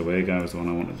furthest away guy was the one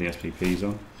I wanted the SPPs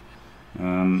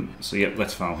on. So yeah,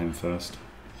 let's foul him first.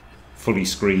 Fully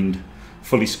screened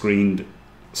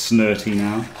Snurty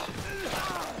now.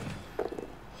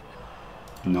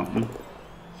 Nothing.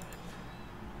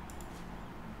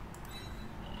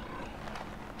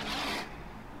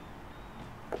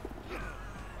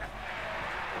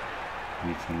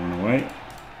 He can run away.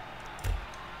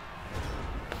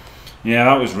 Yeah,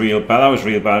 that was real bad. That was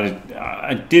real bad.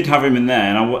 I did have him in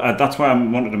there, and that's why I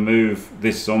wanted to move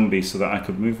this zombie so that I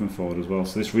could move him forward as well.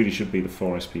 So this really should be the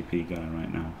 4 SPP guy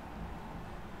right now.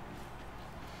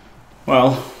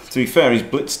 Well, to be fair, he's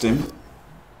blitzed him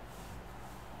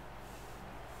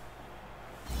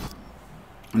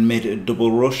and made it a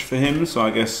double rush for him. So I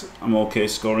guess I'm okay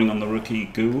scoring on the rookie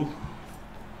ghoul,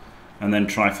 and then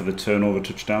try for the turnover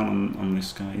touchdown on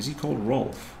this guy. Is he called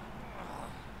Rolf?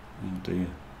 Oh dear.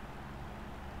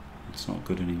 It's not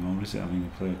good anymore, is it, having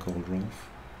a player called Rolf?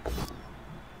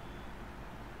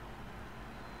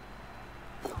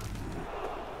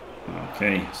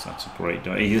 Okay, so that's a great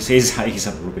dice. He's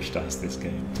had rubbish dice this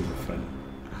game, to be fair.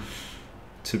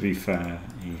 To be fair,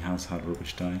 he has had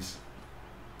rubbish dice.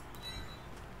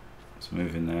 Let's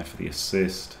move in there for the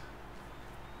assist.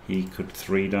 He could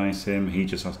 3 dice him. He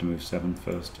just has to move 7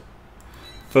 first.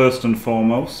 First and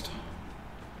foremost.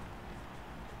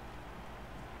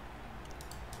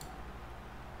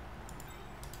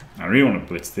 I really want to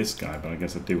blitz this guy, but I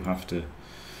guess I do have to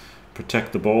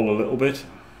protect the ball a little bit.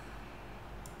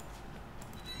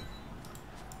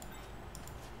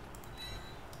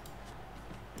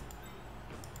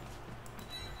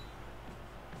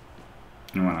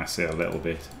 And when I say a little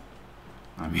bit,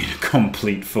 I mean a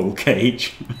complete full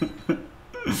cage. Get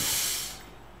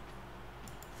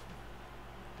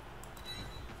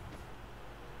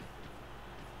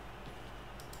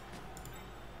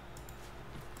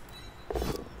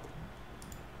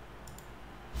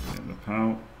the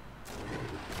pow.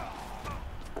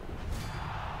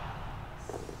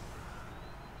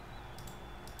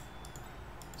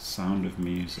 Sound of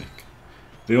music.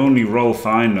 The only Rolf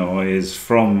I know is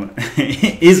from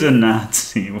is a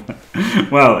Nazi.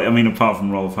 Well, I mean, apart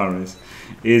from Rolf Harris,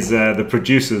 is the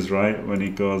producers, right? When he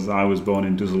goes, "I was born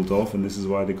in Dusseldorf, and this is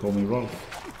why they call me Rolf."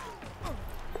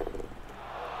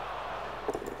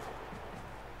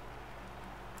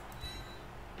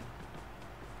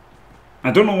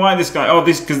 I don't know why this guy. Oh,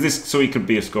 because this, so he could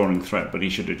be a scoring threat, but he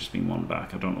should have just been 1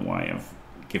 back. I don't know why I've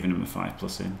given him a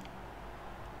 5+ in.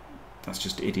 That's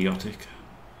just idiotic.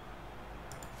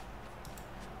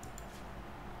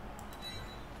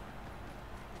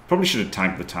 Probably should have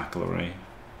tagged the tackle array.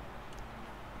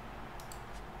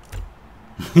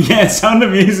 Yeah, sound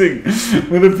of music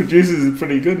with the producers is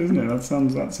pretty good, isn't it? That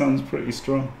sounds pretty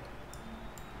strong.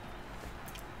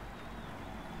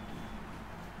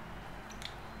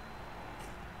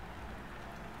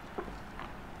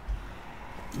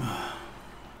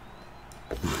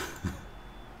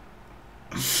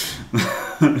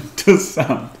 It does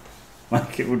sound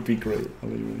like it would be great. I'll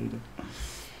leave it either.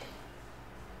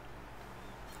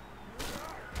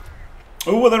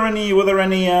 Oh, were there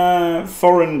any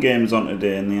foreign games on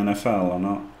today in the NFL or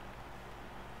not?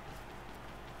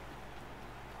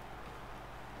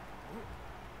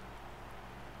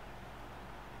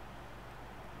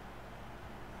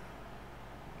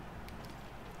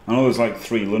 I know there's like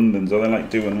 3 Londons. Are they like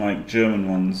doing like German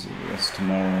ones this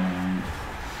tomorrow?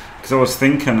 Because I was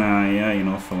thinking, yeah, you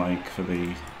know, for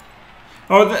the...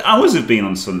 Oh, the hours have been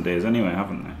on Sundays anyway,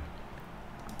 haven't they?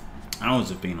 Hours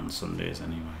have been on Sundays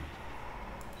anyway.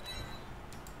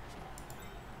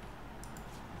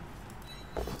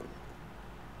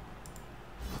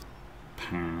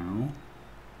 Pow.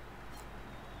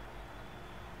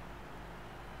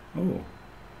 Oh.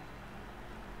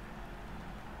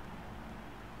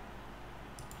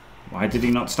 Why did he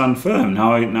not stand firm?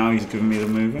 Now he's giving me the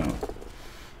move out.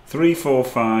 3, 4,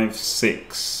 5,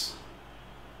 6.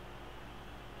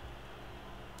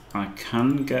 I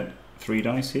can get 3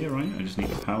 dice here, right? I just need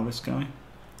to power this guy.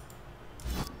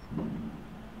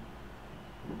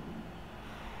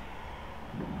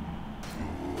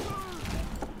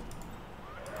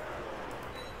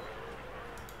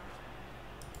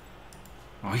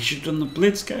 Oh, he should have done the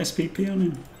blitz, get SPP on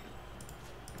him.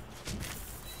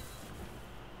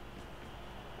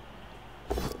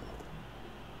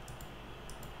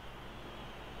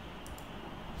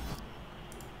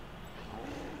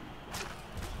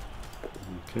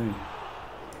 Okay.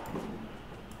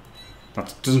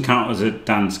 That doesn't count as a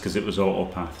dance because it was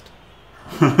auto-pathed.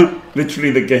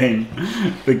 Literally the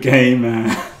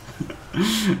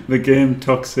game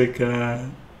toxic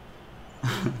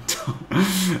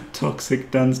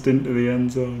toxic danced into the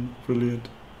end zone. Brilliant.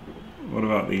 What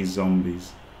about these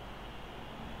zombies?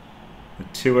 The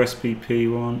 2 SPP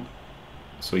one.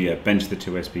 So yeah, bench the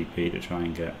 2 SPP to try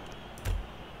and get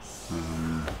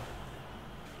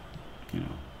you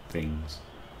know, things.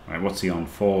 Right, what's he on?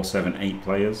 4, 7, 8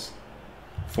 players.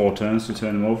 4 turns to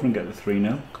turn him over and get the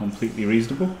 3-0. Completely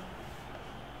reasonable.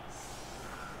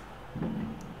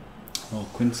 Hello,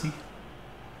 Quincy.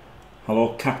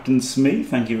 Hello, Captain Smee.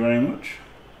 Thank you very much.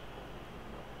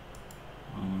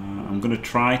 I'm going to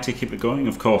try to keep it going.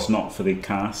 Of course, not for the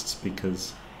casts,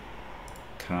 because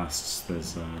casts, they're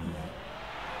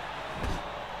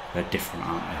different,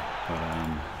 aren't they? But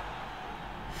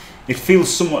it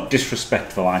feels somewhat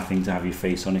disrespectful, I think, to have your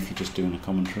face on if you're just doing a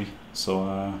commentary.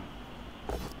 So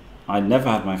I never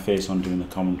had my face on doing the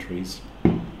commentaries,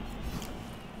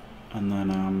 and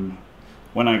then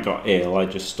when I got ill, I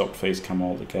just stopped face cam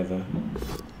altogether.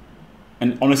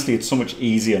 And honestly, it's so much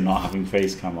easier not having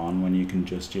face cam on when you can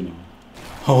just, you know,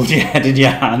 hold your head in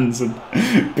your hands and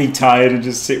be tired and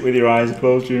just sit with your eyes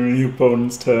closed during your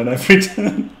opponent's turn every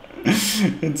turn.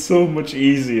 It's so much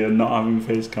easier not having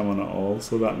face cam on at all.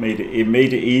 So that made it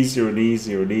easier and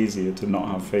easier and easier to not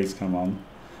have face cam on.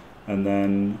 And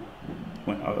then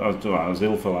when I was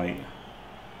ill for like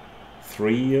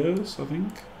 3 years, I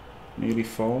think, nearly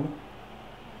 4.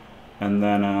 And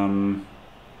then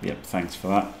yep, thanks for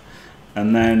that.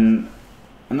 And then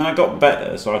I got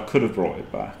better, so I could have brought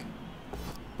it back,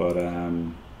 but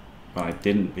I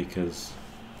didn't because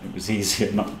it was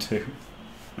easier not to.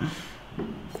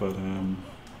 But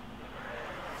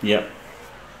yep,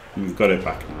 we've got it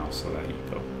back now, so there you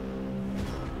go.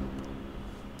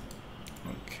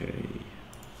 Okay,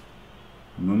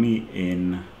 mummy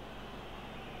in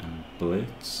and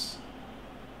blitz.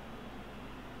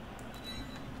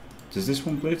 Does this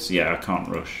one blitz? Yeah, I can't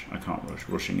rush. I can't rush.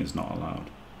 Rushing is not allowed.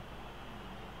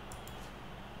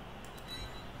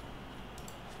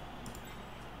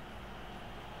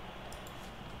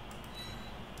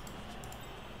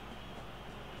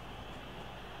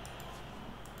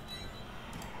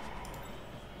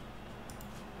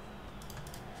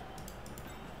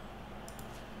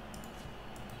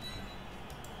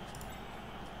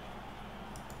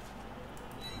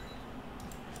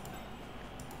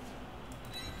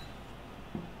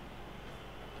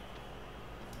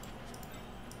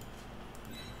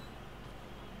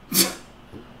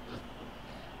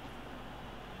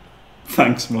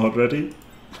 Thanks, Mod. Ready?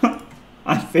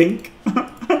 I think.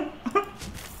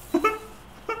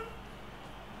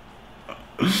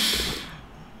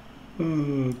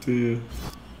 dear.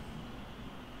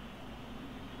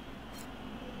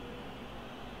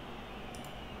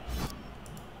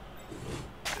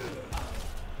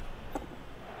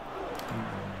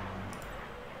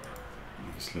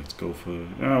 Let's go for... Oh,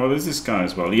 well, there's this guy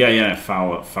as well. Yeah,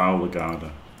 Fowler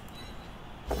Garda.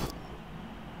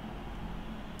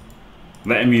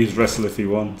 Let him use Wrestle if he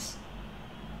wants.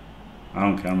 I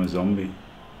don't care, I'm a zombie.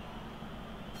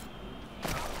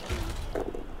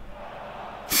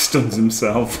 Stuns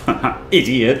himself.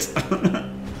 Idiot.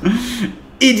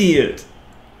 Idiot.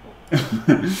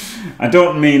 I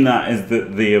don't mean that as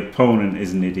that the opponent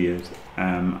is an idiot.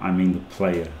 I mean the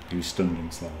player who stunned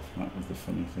himself. That was the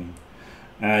funny thing.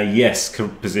 Yes,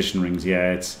 position rings.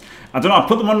 Yeah, it's. I don't know. I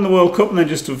put them on in the World Cup and then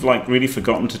just have like really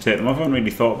forgotten to take them off. I haven't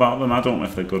really thought about them. I don't know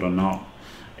if they're good or not.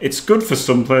 It's good for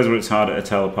some players where it's harder to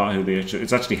tell apart who they are.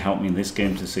 It's actually helped me in this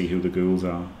game to see who the ghouls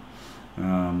are.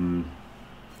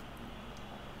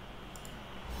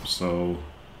 So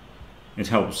it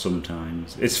helps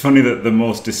sometimes. It's funny that the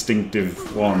most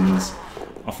distinctive ones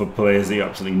offer players that you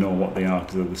absolutely know what they are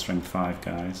because they're the strength 5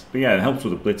 guys. But yeah, it helps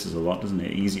with the blitzers a lot, doesn't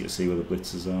it? Easy to see where the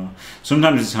blitzers are.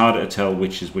 Sometimes it's harder to tell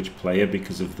which is which player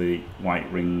because of the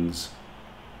white rings,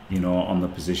 you know, on the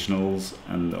positionals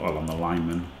and well, on the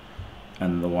linemen,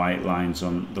 and the white lines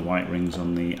on the white rings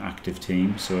on the active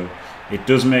team. So it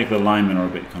does make the linemen are a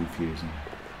bit confusing.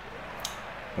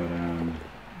 But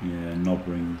yeah, knob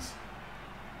rings.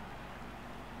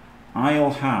 Isle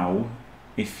how,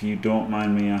 if you don't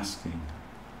mind me asking.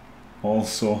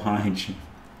 Also hygiene.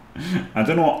 I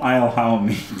don't know what Isle how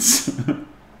means.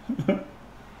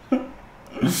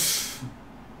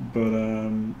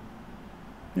 But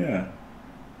yeah.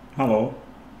 Hello.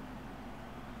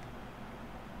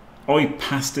 Oh, he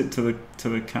passed it to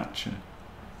the catcher.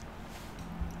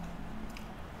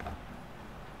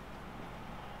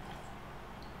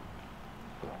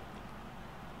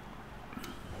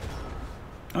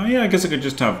 Oh yeah, I guess I could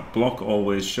just have block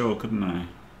always show, couldn't I?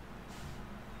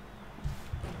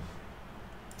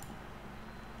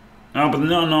 Oh, but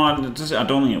no, I don't think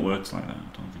it works like that.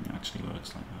 I don't think it actually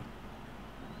works like that.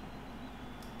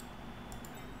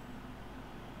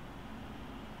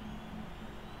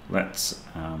 Let's,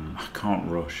 I can't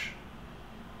rush.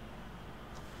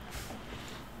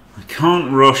 I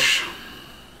can't rush.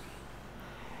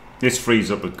 This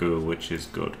frees up a ghoul, which is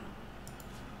good.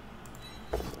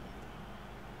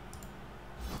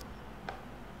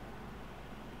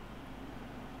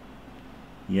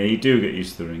 Yeah, you do get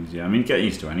used to the rings, yeah. I mean, you get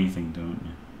used to anything, don't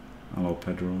you? Hello,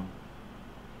 Pedro.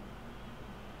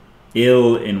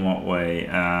 Ill in what way?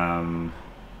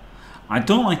 I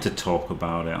don't like to talk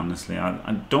about it, honestly.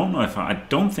 I don't know if I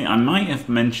don't think... I might have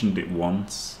mentioned it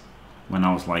once when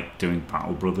I was, like, doing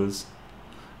Battle Brothers.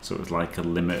 So it was, like, a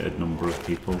limited number of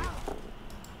people.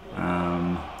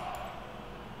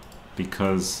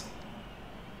 Because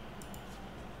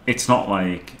it's not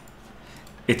like...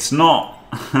 It's not...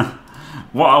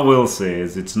 What I will say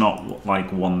is it's not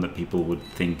like one that people would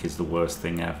think is the worst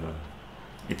thing ever.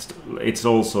 It's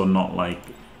also not like,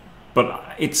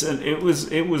 but it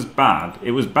was bad.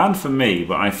 It was bad for me,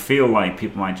 but I feel like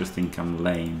people might just think I'm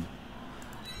lame,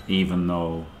 even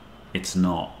though it's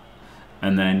not.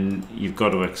 And then you've got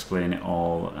to explain it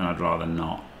all, and I'd rather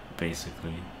not,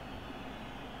 basically.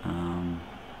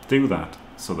 Do that.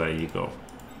 So there you go.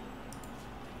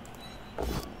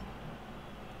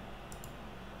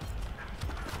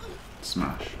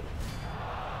 Smash.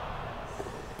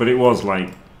 But it was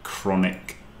like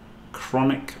chronic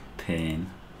pain,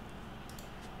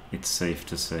 it's safe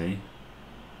to say.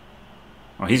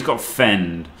 Oh, he's got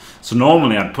fend. So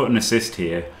normally I'd put an assist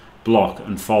here, block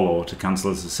and follow to cancel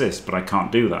his assist, but I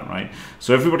can't do that, right?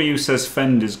 So everybody who says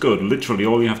fend is good, literally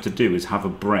all you have to do is have a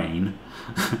brain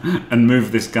and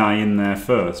move this guy in there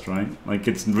first, right? Like,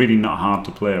 it's really not hard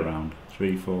to play around.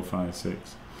 3, 4, 5,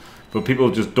 6. But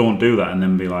people just don't do that and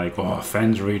then be like, oh,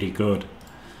 fend's really good.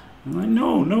 I'm like,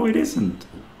 no, it isn't.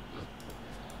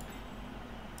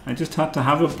 I just had to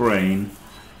have a brain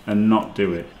and not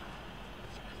do it.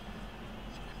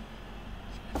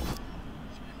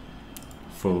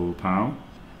 Full pow.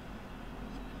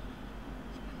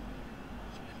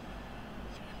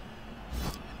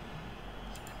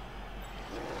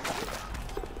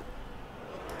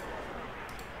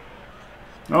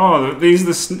 Oh, he is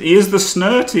the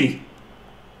snurty.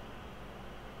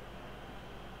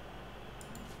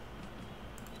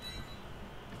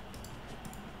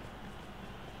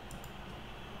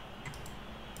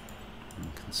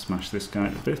 I can smash this guy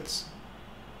to bits.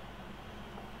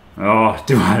 Oh,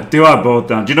 do I board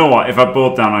down? Do you know what? If I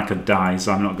board down, I could die,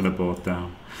 so I'm not going to board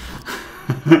down.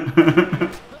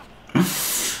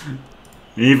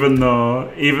 Even though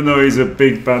he's a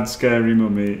big, bad, scary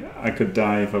mummy, I could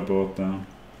die if I bought down.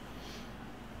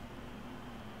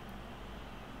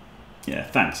 Yeah,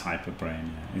 thanks, Hyperbrain.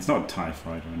 Yeah. It's not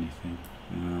typhoid or anything.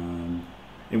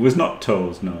 It was not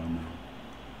toes, no.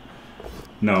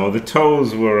 No, the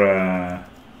toes were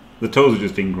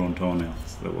just ingrown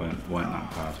toenails that weren't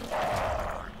that bad.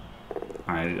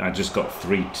 I just got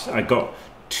I got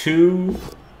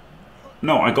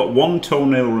one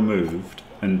toenail removed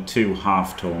and 2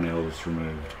 half toenails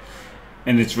removed.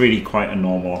 And it's really quite a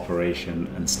normal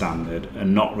operation and standard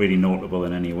and not really notable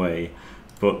in any way.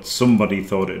 But somebody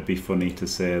thought it'd be funny to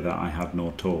say that I had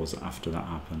no toes after that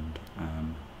happened.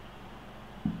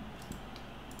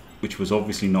 Which was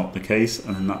obviously not the case,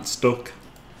 and then that stuck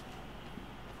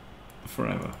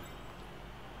forever.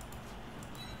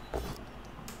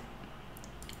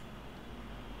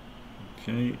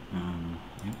 Okay,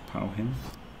 yeah, pow him.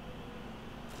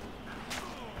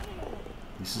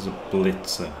 This is a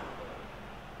blitzer.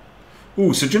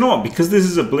 Ooh, so do you know what? Because this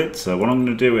is a blitzer, what I'm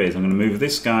going to do is I'm going to move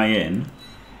this guy in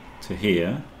to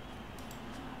here,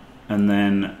 and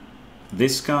then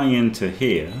this guy into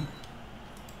here,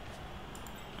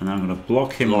 and I'm going to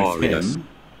block him with him.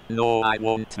 No, I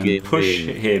won't and push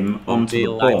him onto the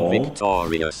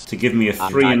ball to give me a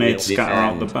 3 and 8 scatter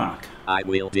out the back. I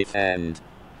will defend.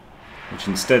 Which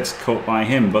instead's caught by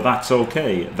him, but that's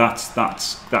okay.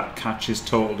 That catch is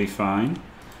totally fine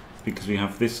because we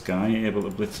have this guy able to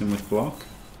blitz him with block,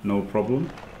 no problem.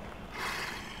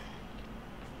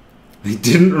 He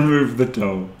didn't remove the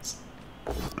toes,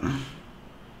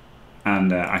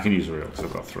 and I can use a reel because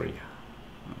I've got 3.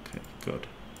 Okay, good.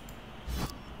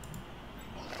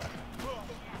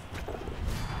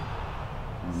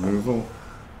 Removal,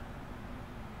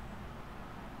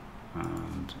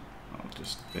 and I'll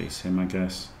just base him, I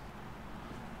guess.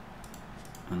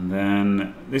 And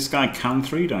then this guy can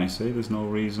 3 dice, eh? There's no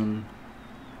reason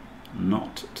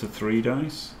not to 3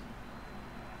 dice.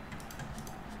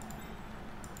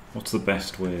 What's the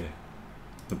best way?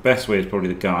 The best way is probably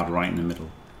the guard right in the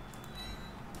middle.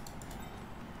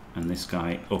 And this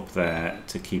guy up there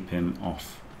to keep him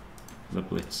off the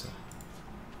blitzer.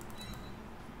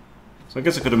 So I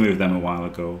guess I could have moved them a while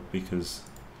ago because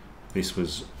this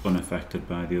was unaffected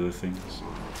by the other things.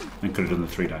 And could have done the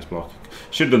 3 dice block.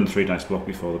 Should have done the 3 dice block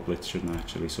before the blitz, shouldn't I,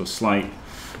 actually? So slight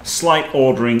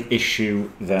ordering issue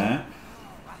there.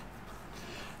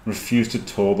 Refuse to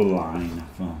toe the line.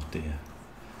 Oh dear.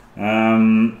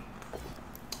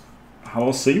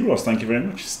 Hello C-Ross, thank you very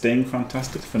much. Staying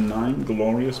fantastic for 9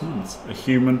 glorious months. A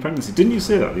human pregnancy. Didn't you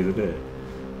say that the other day?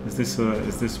 Is this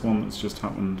one that's just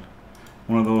happened?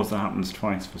 One of those that happens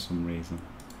twice for some reason.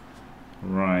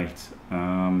 Right.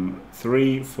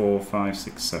 3, 4, 5,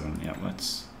 6, 7. Yeah,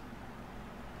 let's...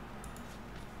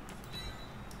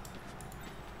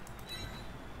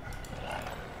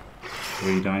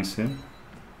 Three dice here.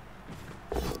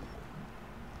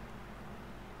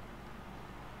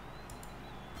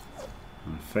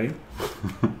 And fail.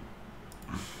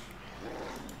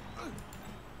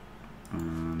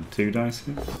 And 2 dice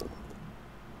here.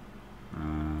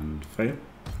 And fail.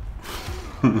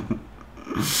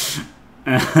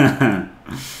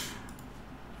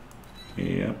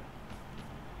 Yep.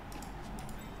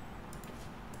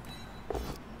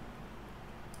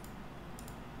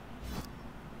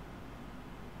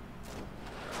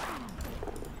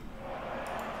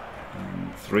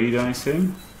 And 3 dice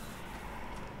in.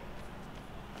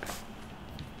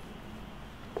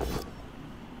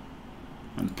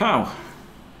 And pow.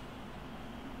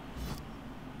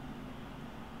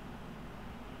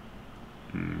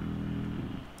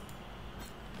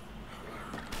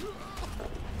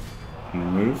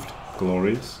 Removed.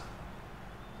 Glorious.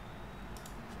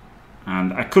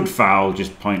 And I could foul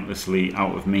just pointlessly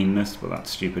out of meanness, but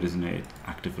that's stupid, isn't it? It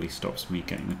actively stops me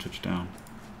getting the touchdown.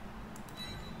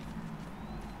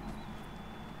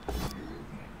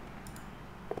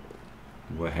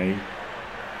 Wahey.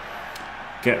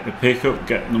 Get the pickup,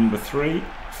 get number 3.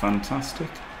 Fantastic.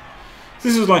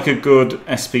 This was like a good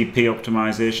SPP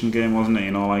optimization game, wasn't it?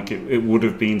 You know, like it would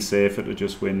have been safer to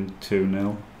just win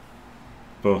 2-0,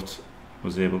 but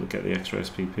was able to get the extra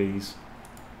SPPs.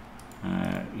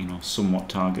 You know, somewhat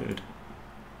targeted.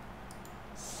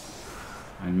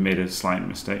 I made a slight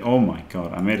mistake. Oh my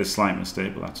god, I made a slight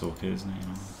mistake, but that's okay, isn't it?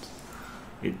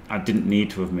 You know, I didn't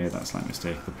need to have made that slight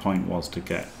mistake. The point was to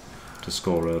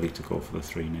score early to go for the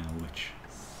 3-0, which,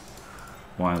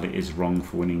 while it is wrong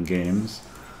for winning games,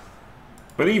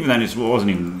 but even then it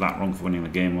wasn't even that wrong for winning the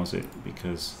game, was it?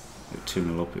 Because at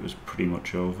 2-0 up it was pretty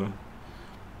much over.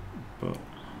 But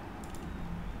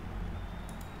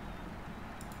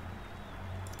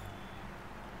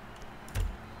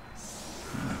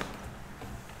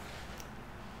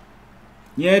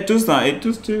Yeah, it does that. It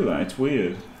does do that. It's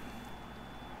weird.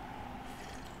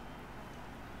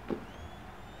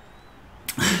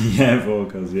 Yeah,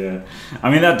 vocals, yeah. I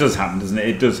mean, that does happen, doesn't it?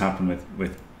 It does happen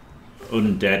with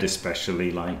Undead, especially,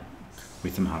 like,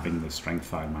 with them having the Strength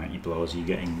 5 Mighty Blows. You're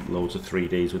getting loads of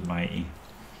 3Ds with Mighty.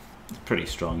 It's pretty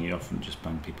strong. You often just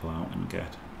bang people out and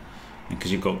get...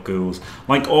 Because you've got ghouls.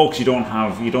 Like Orcs, you don't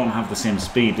have the same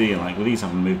speed, do you? Like, well, these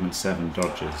have a movement 7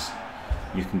 dodges.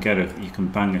 You can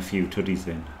bang a few tuddies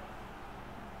in.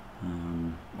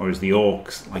 Whereas the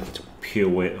Orcs, like, it's pure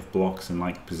weight of blocks and,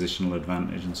 like, positional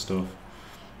advantage and stuff.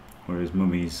 Whereas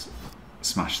mummies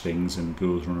smash things and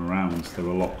ghouls run around. So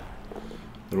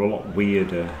they're a lot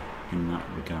weirder in that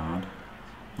regard.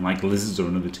 And like lizards are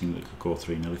another team that could go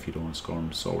 3-0 if you don't want to score on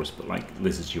Saurus. But like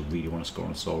lizards, you really want to score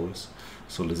on Saurus.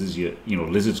 So lizards,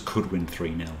 lizards could win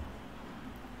 3-0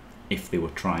 if they were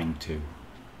trying to,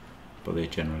 but they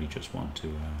generally just want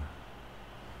to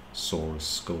Saurus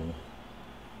score.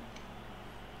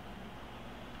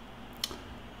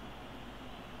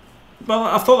 Well,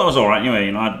 I thought that was alright anyway.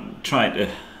 You know, I tried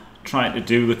to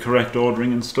do the correct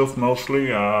ordering and stuff mostly.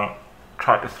 Tried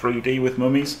to 3D with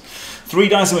mummies. 3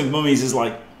 dicing with mummies is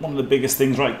like one of the biggest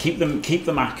things, right? Keep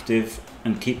them active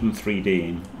and keep them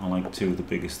 3Ding are like 2 of the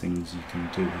biggest things you can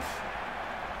do with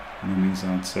mummies,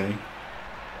 I'd say.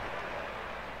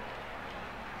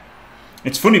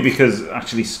 It's funny because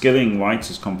actually skilling whites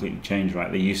has completely changed,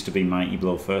 right? They used to be Mighty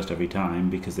Blow first every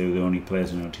time because they were the only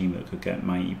players in our team that could get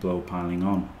Mighty Blow piling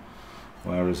on.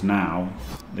 Whereas now,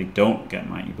 they don't get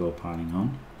Mighty Blow piling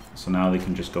on. So now they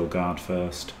can just go guard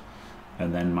first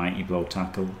and then Mighty Blow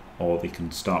tackle, or they can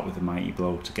start with a Mighty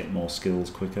Blow to get more skills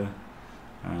quicker.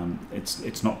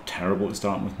 It's not terrible at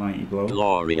starting with Mighty Blow.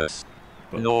 Glorious.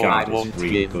 But No, guard I won't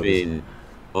really give in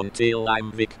until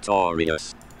I'm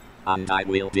victorious. And I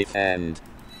will defend.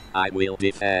 I will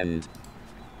defend.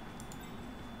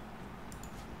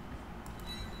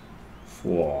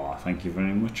 Whoa, thank you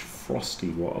very much, Frosty.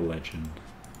 What a legend.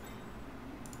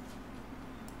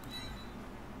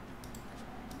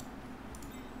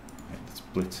 Let's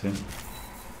blitz him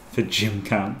for Jim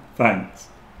Can. Thanks.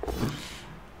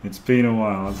 It's been a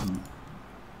while, hasn't it?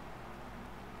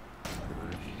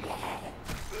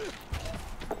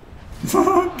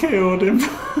 KO'd him.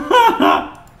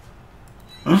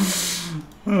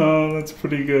 Oh, that's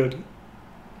pretty good.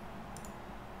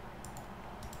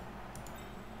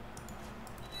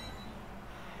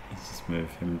 Let's just move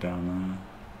him down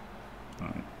there.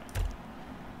 Right.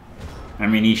 I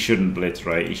mean, he shouldn't blitz,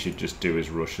 right? He should just do his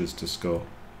rushes to score.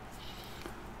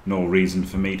 No reason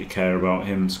for me to care about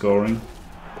him scoring.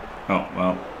 Oh,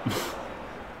 well.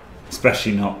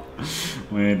 Especially not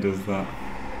when he does that.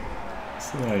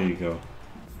 So there you go.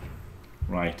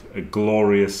 Right, a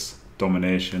glorious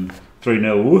domination.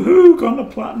 3-0, woohoo, gone to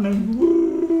platinum,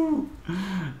 woo!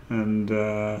 And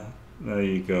there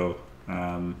you go.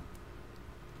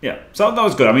 Yeah, so that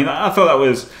was good. I mean, I thought that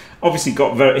was obviously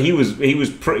he was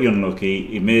pretty unlucky.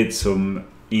 He made some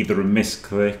either a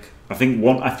misclick. I think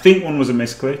one was a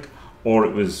misclick, or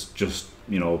it was just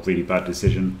a really bad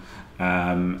decision.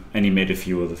 And he made a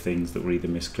few other things that were either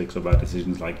misclicks or bad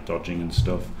decisions, like dodging and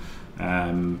stuff.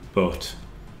 But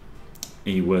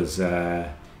he was.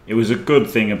 It was a good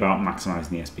thing about maximising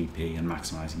the SPP and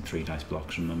maximising 3 dice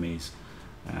blocks from mummies.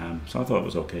 So I thought it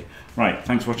was okay. Right,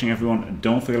 thanks for watching everyone.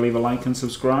 Don't forget to leave a like and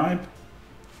subscribe.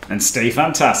 And stay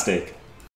fantastic.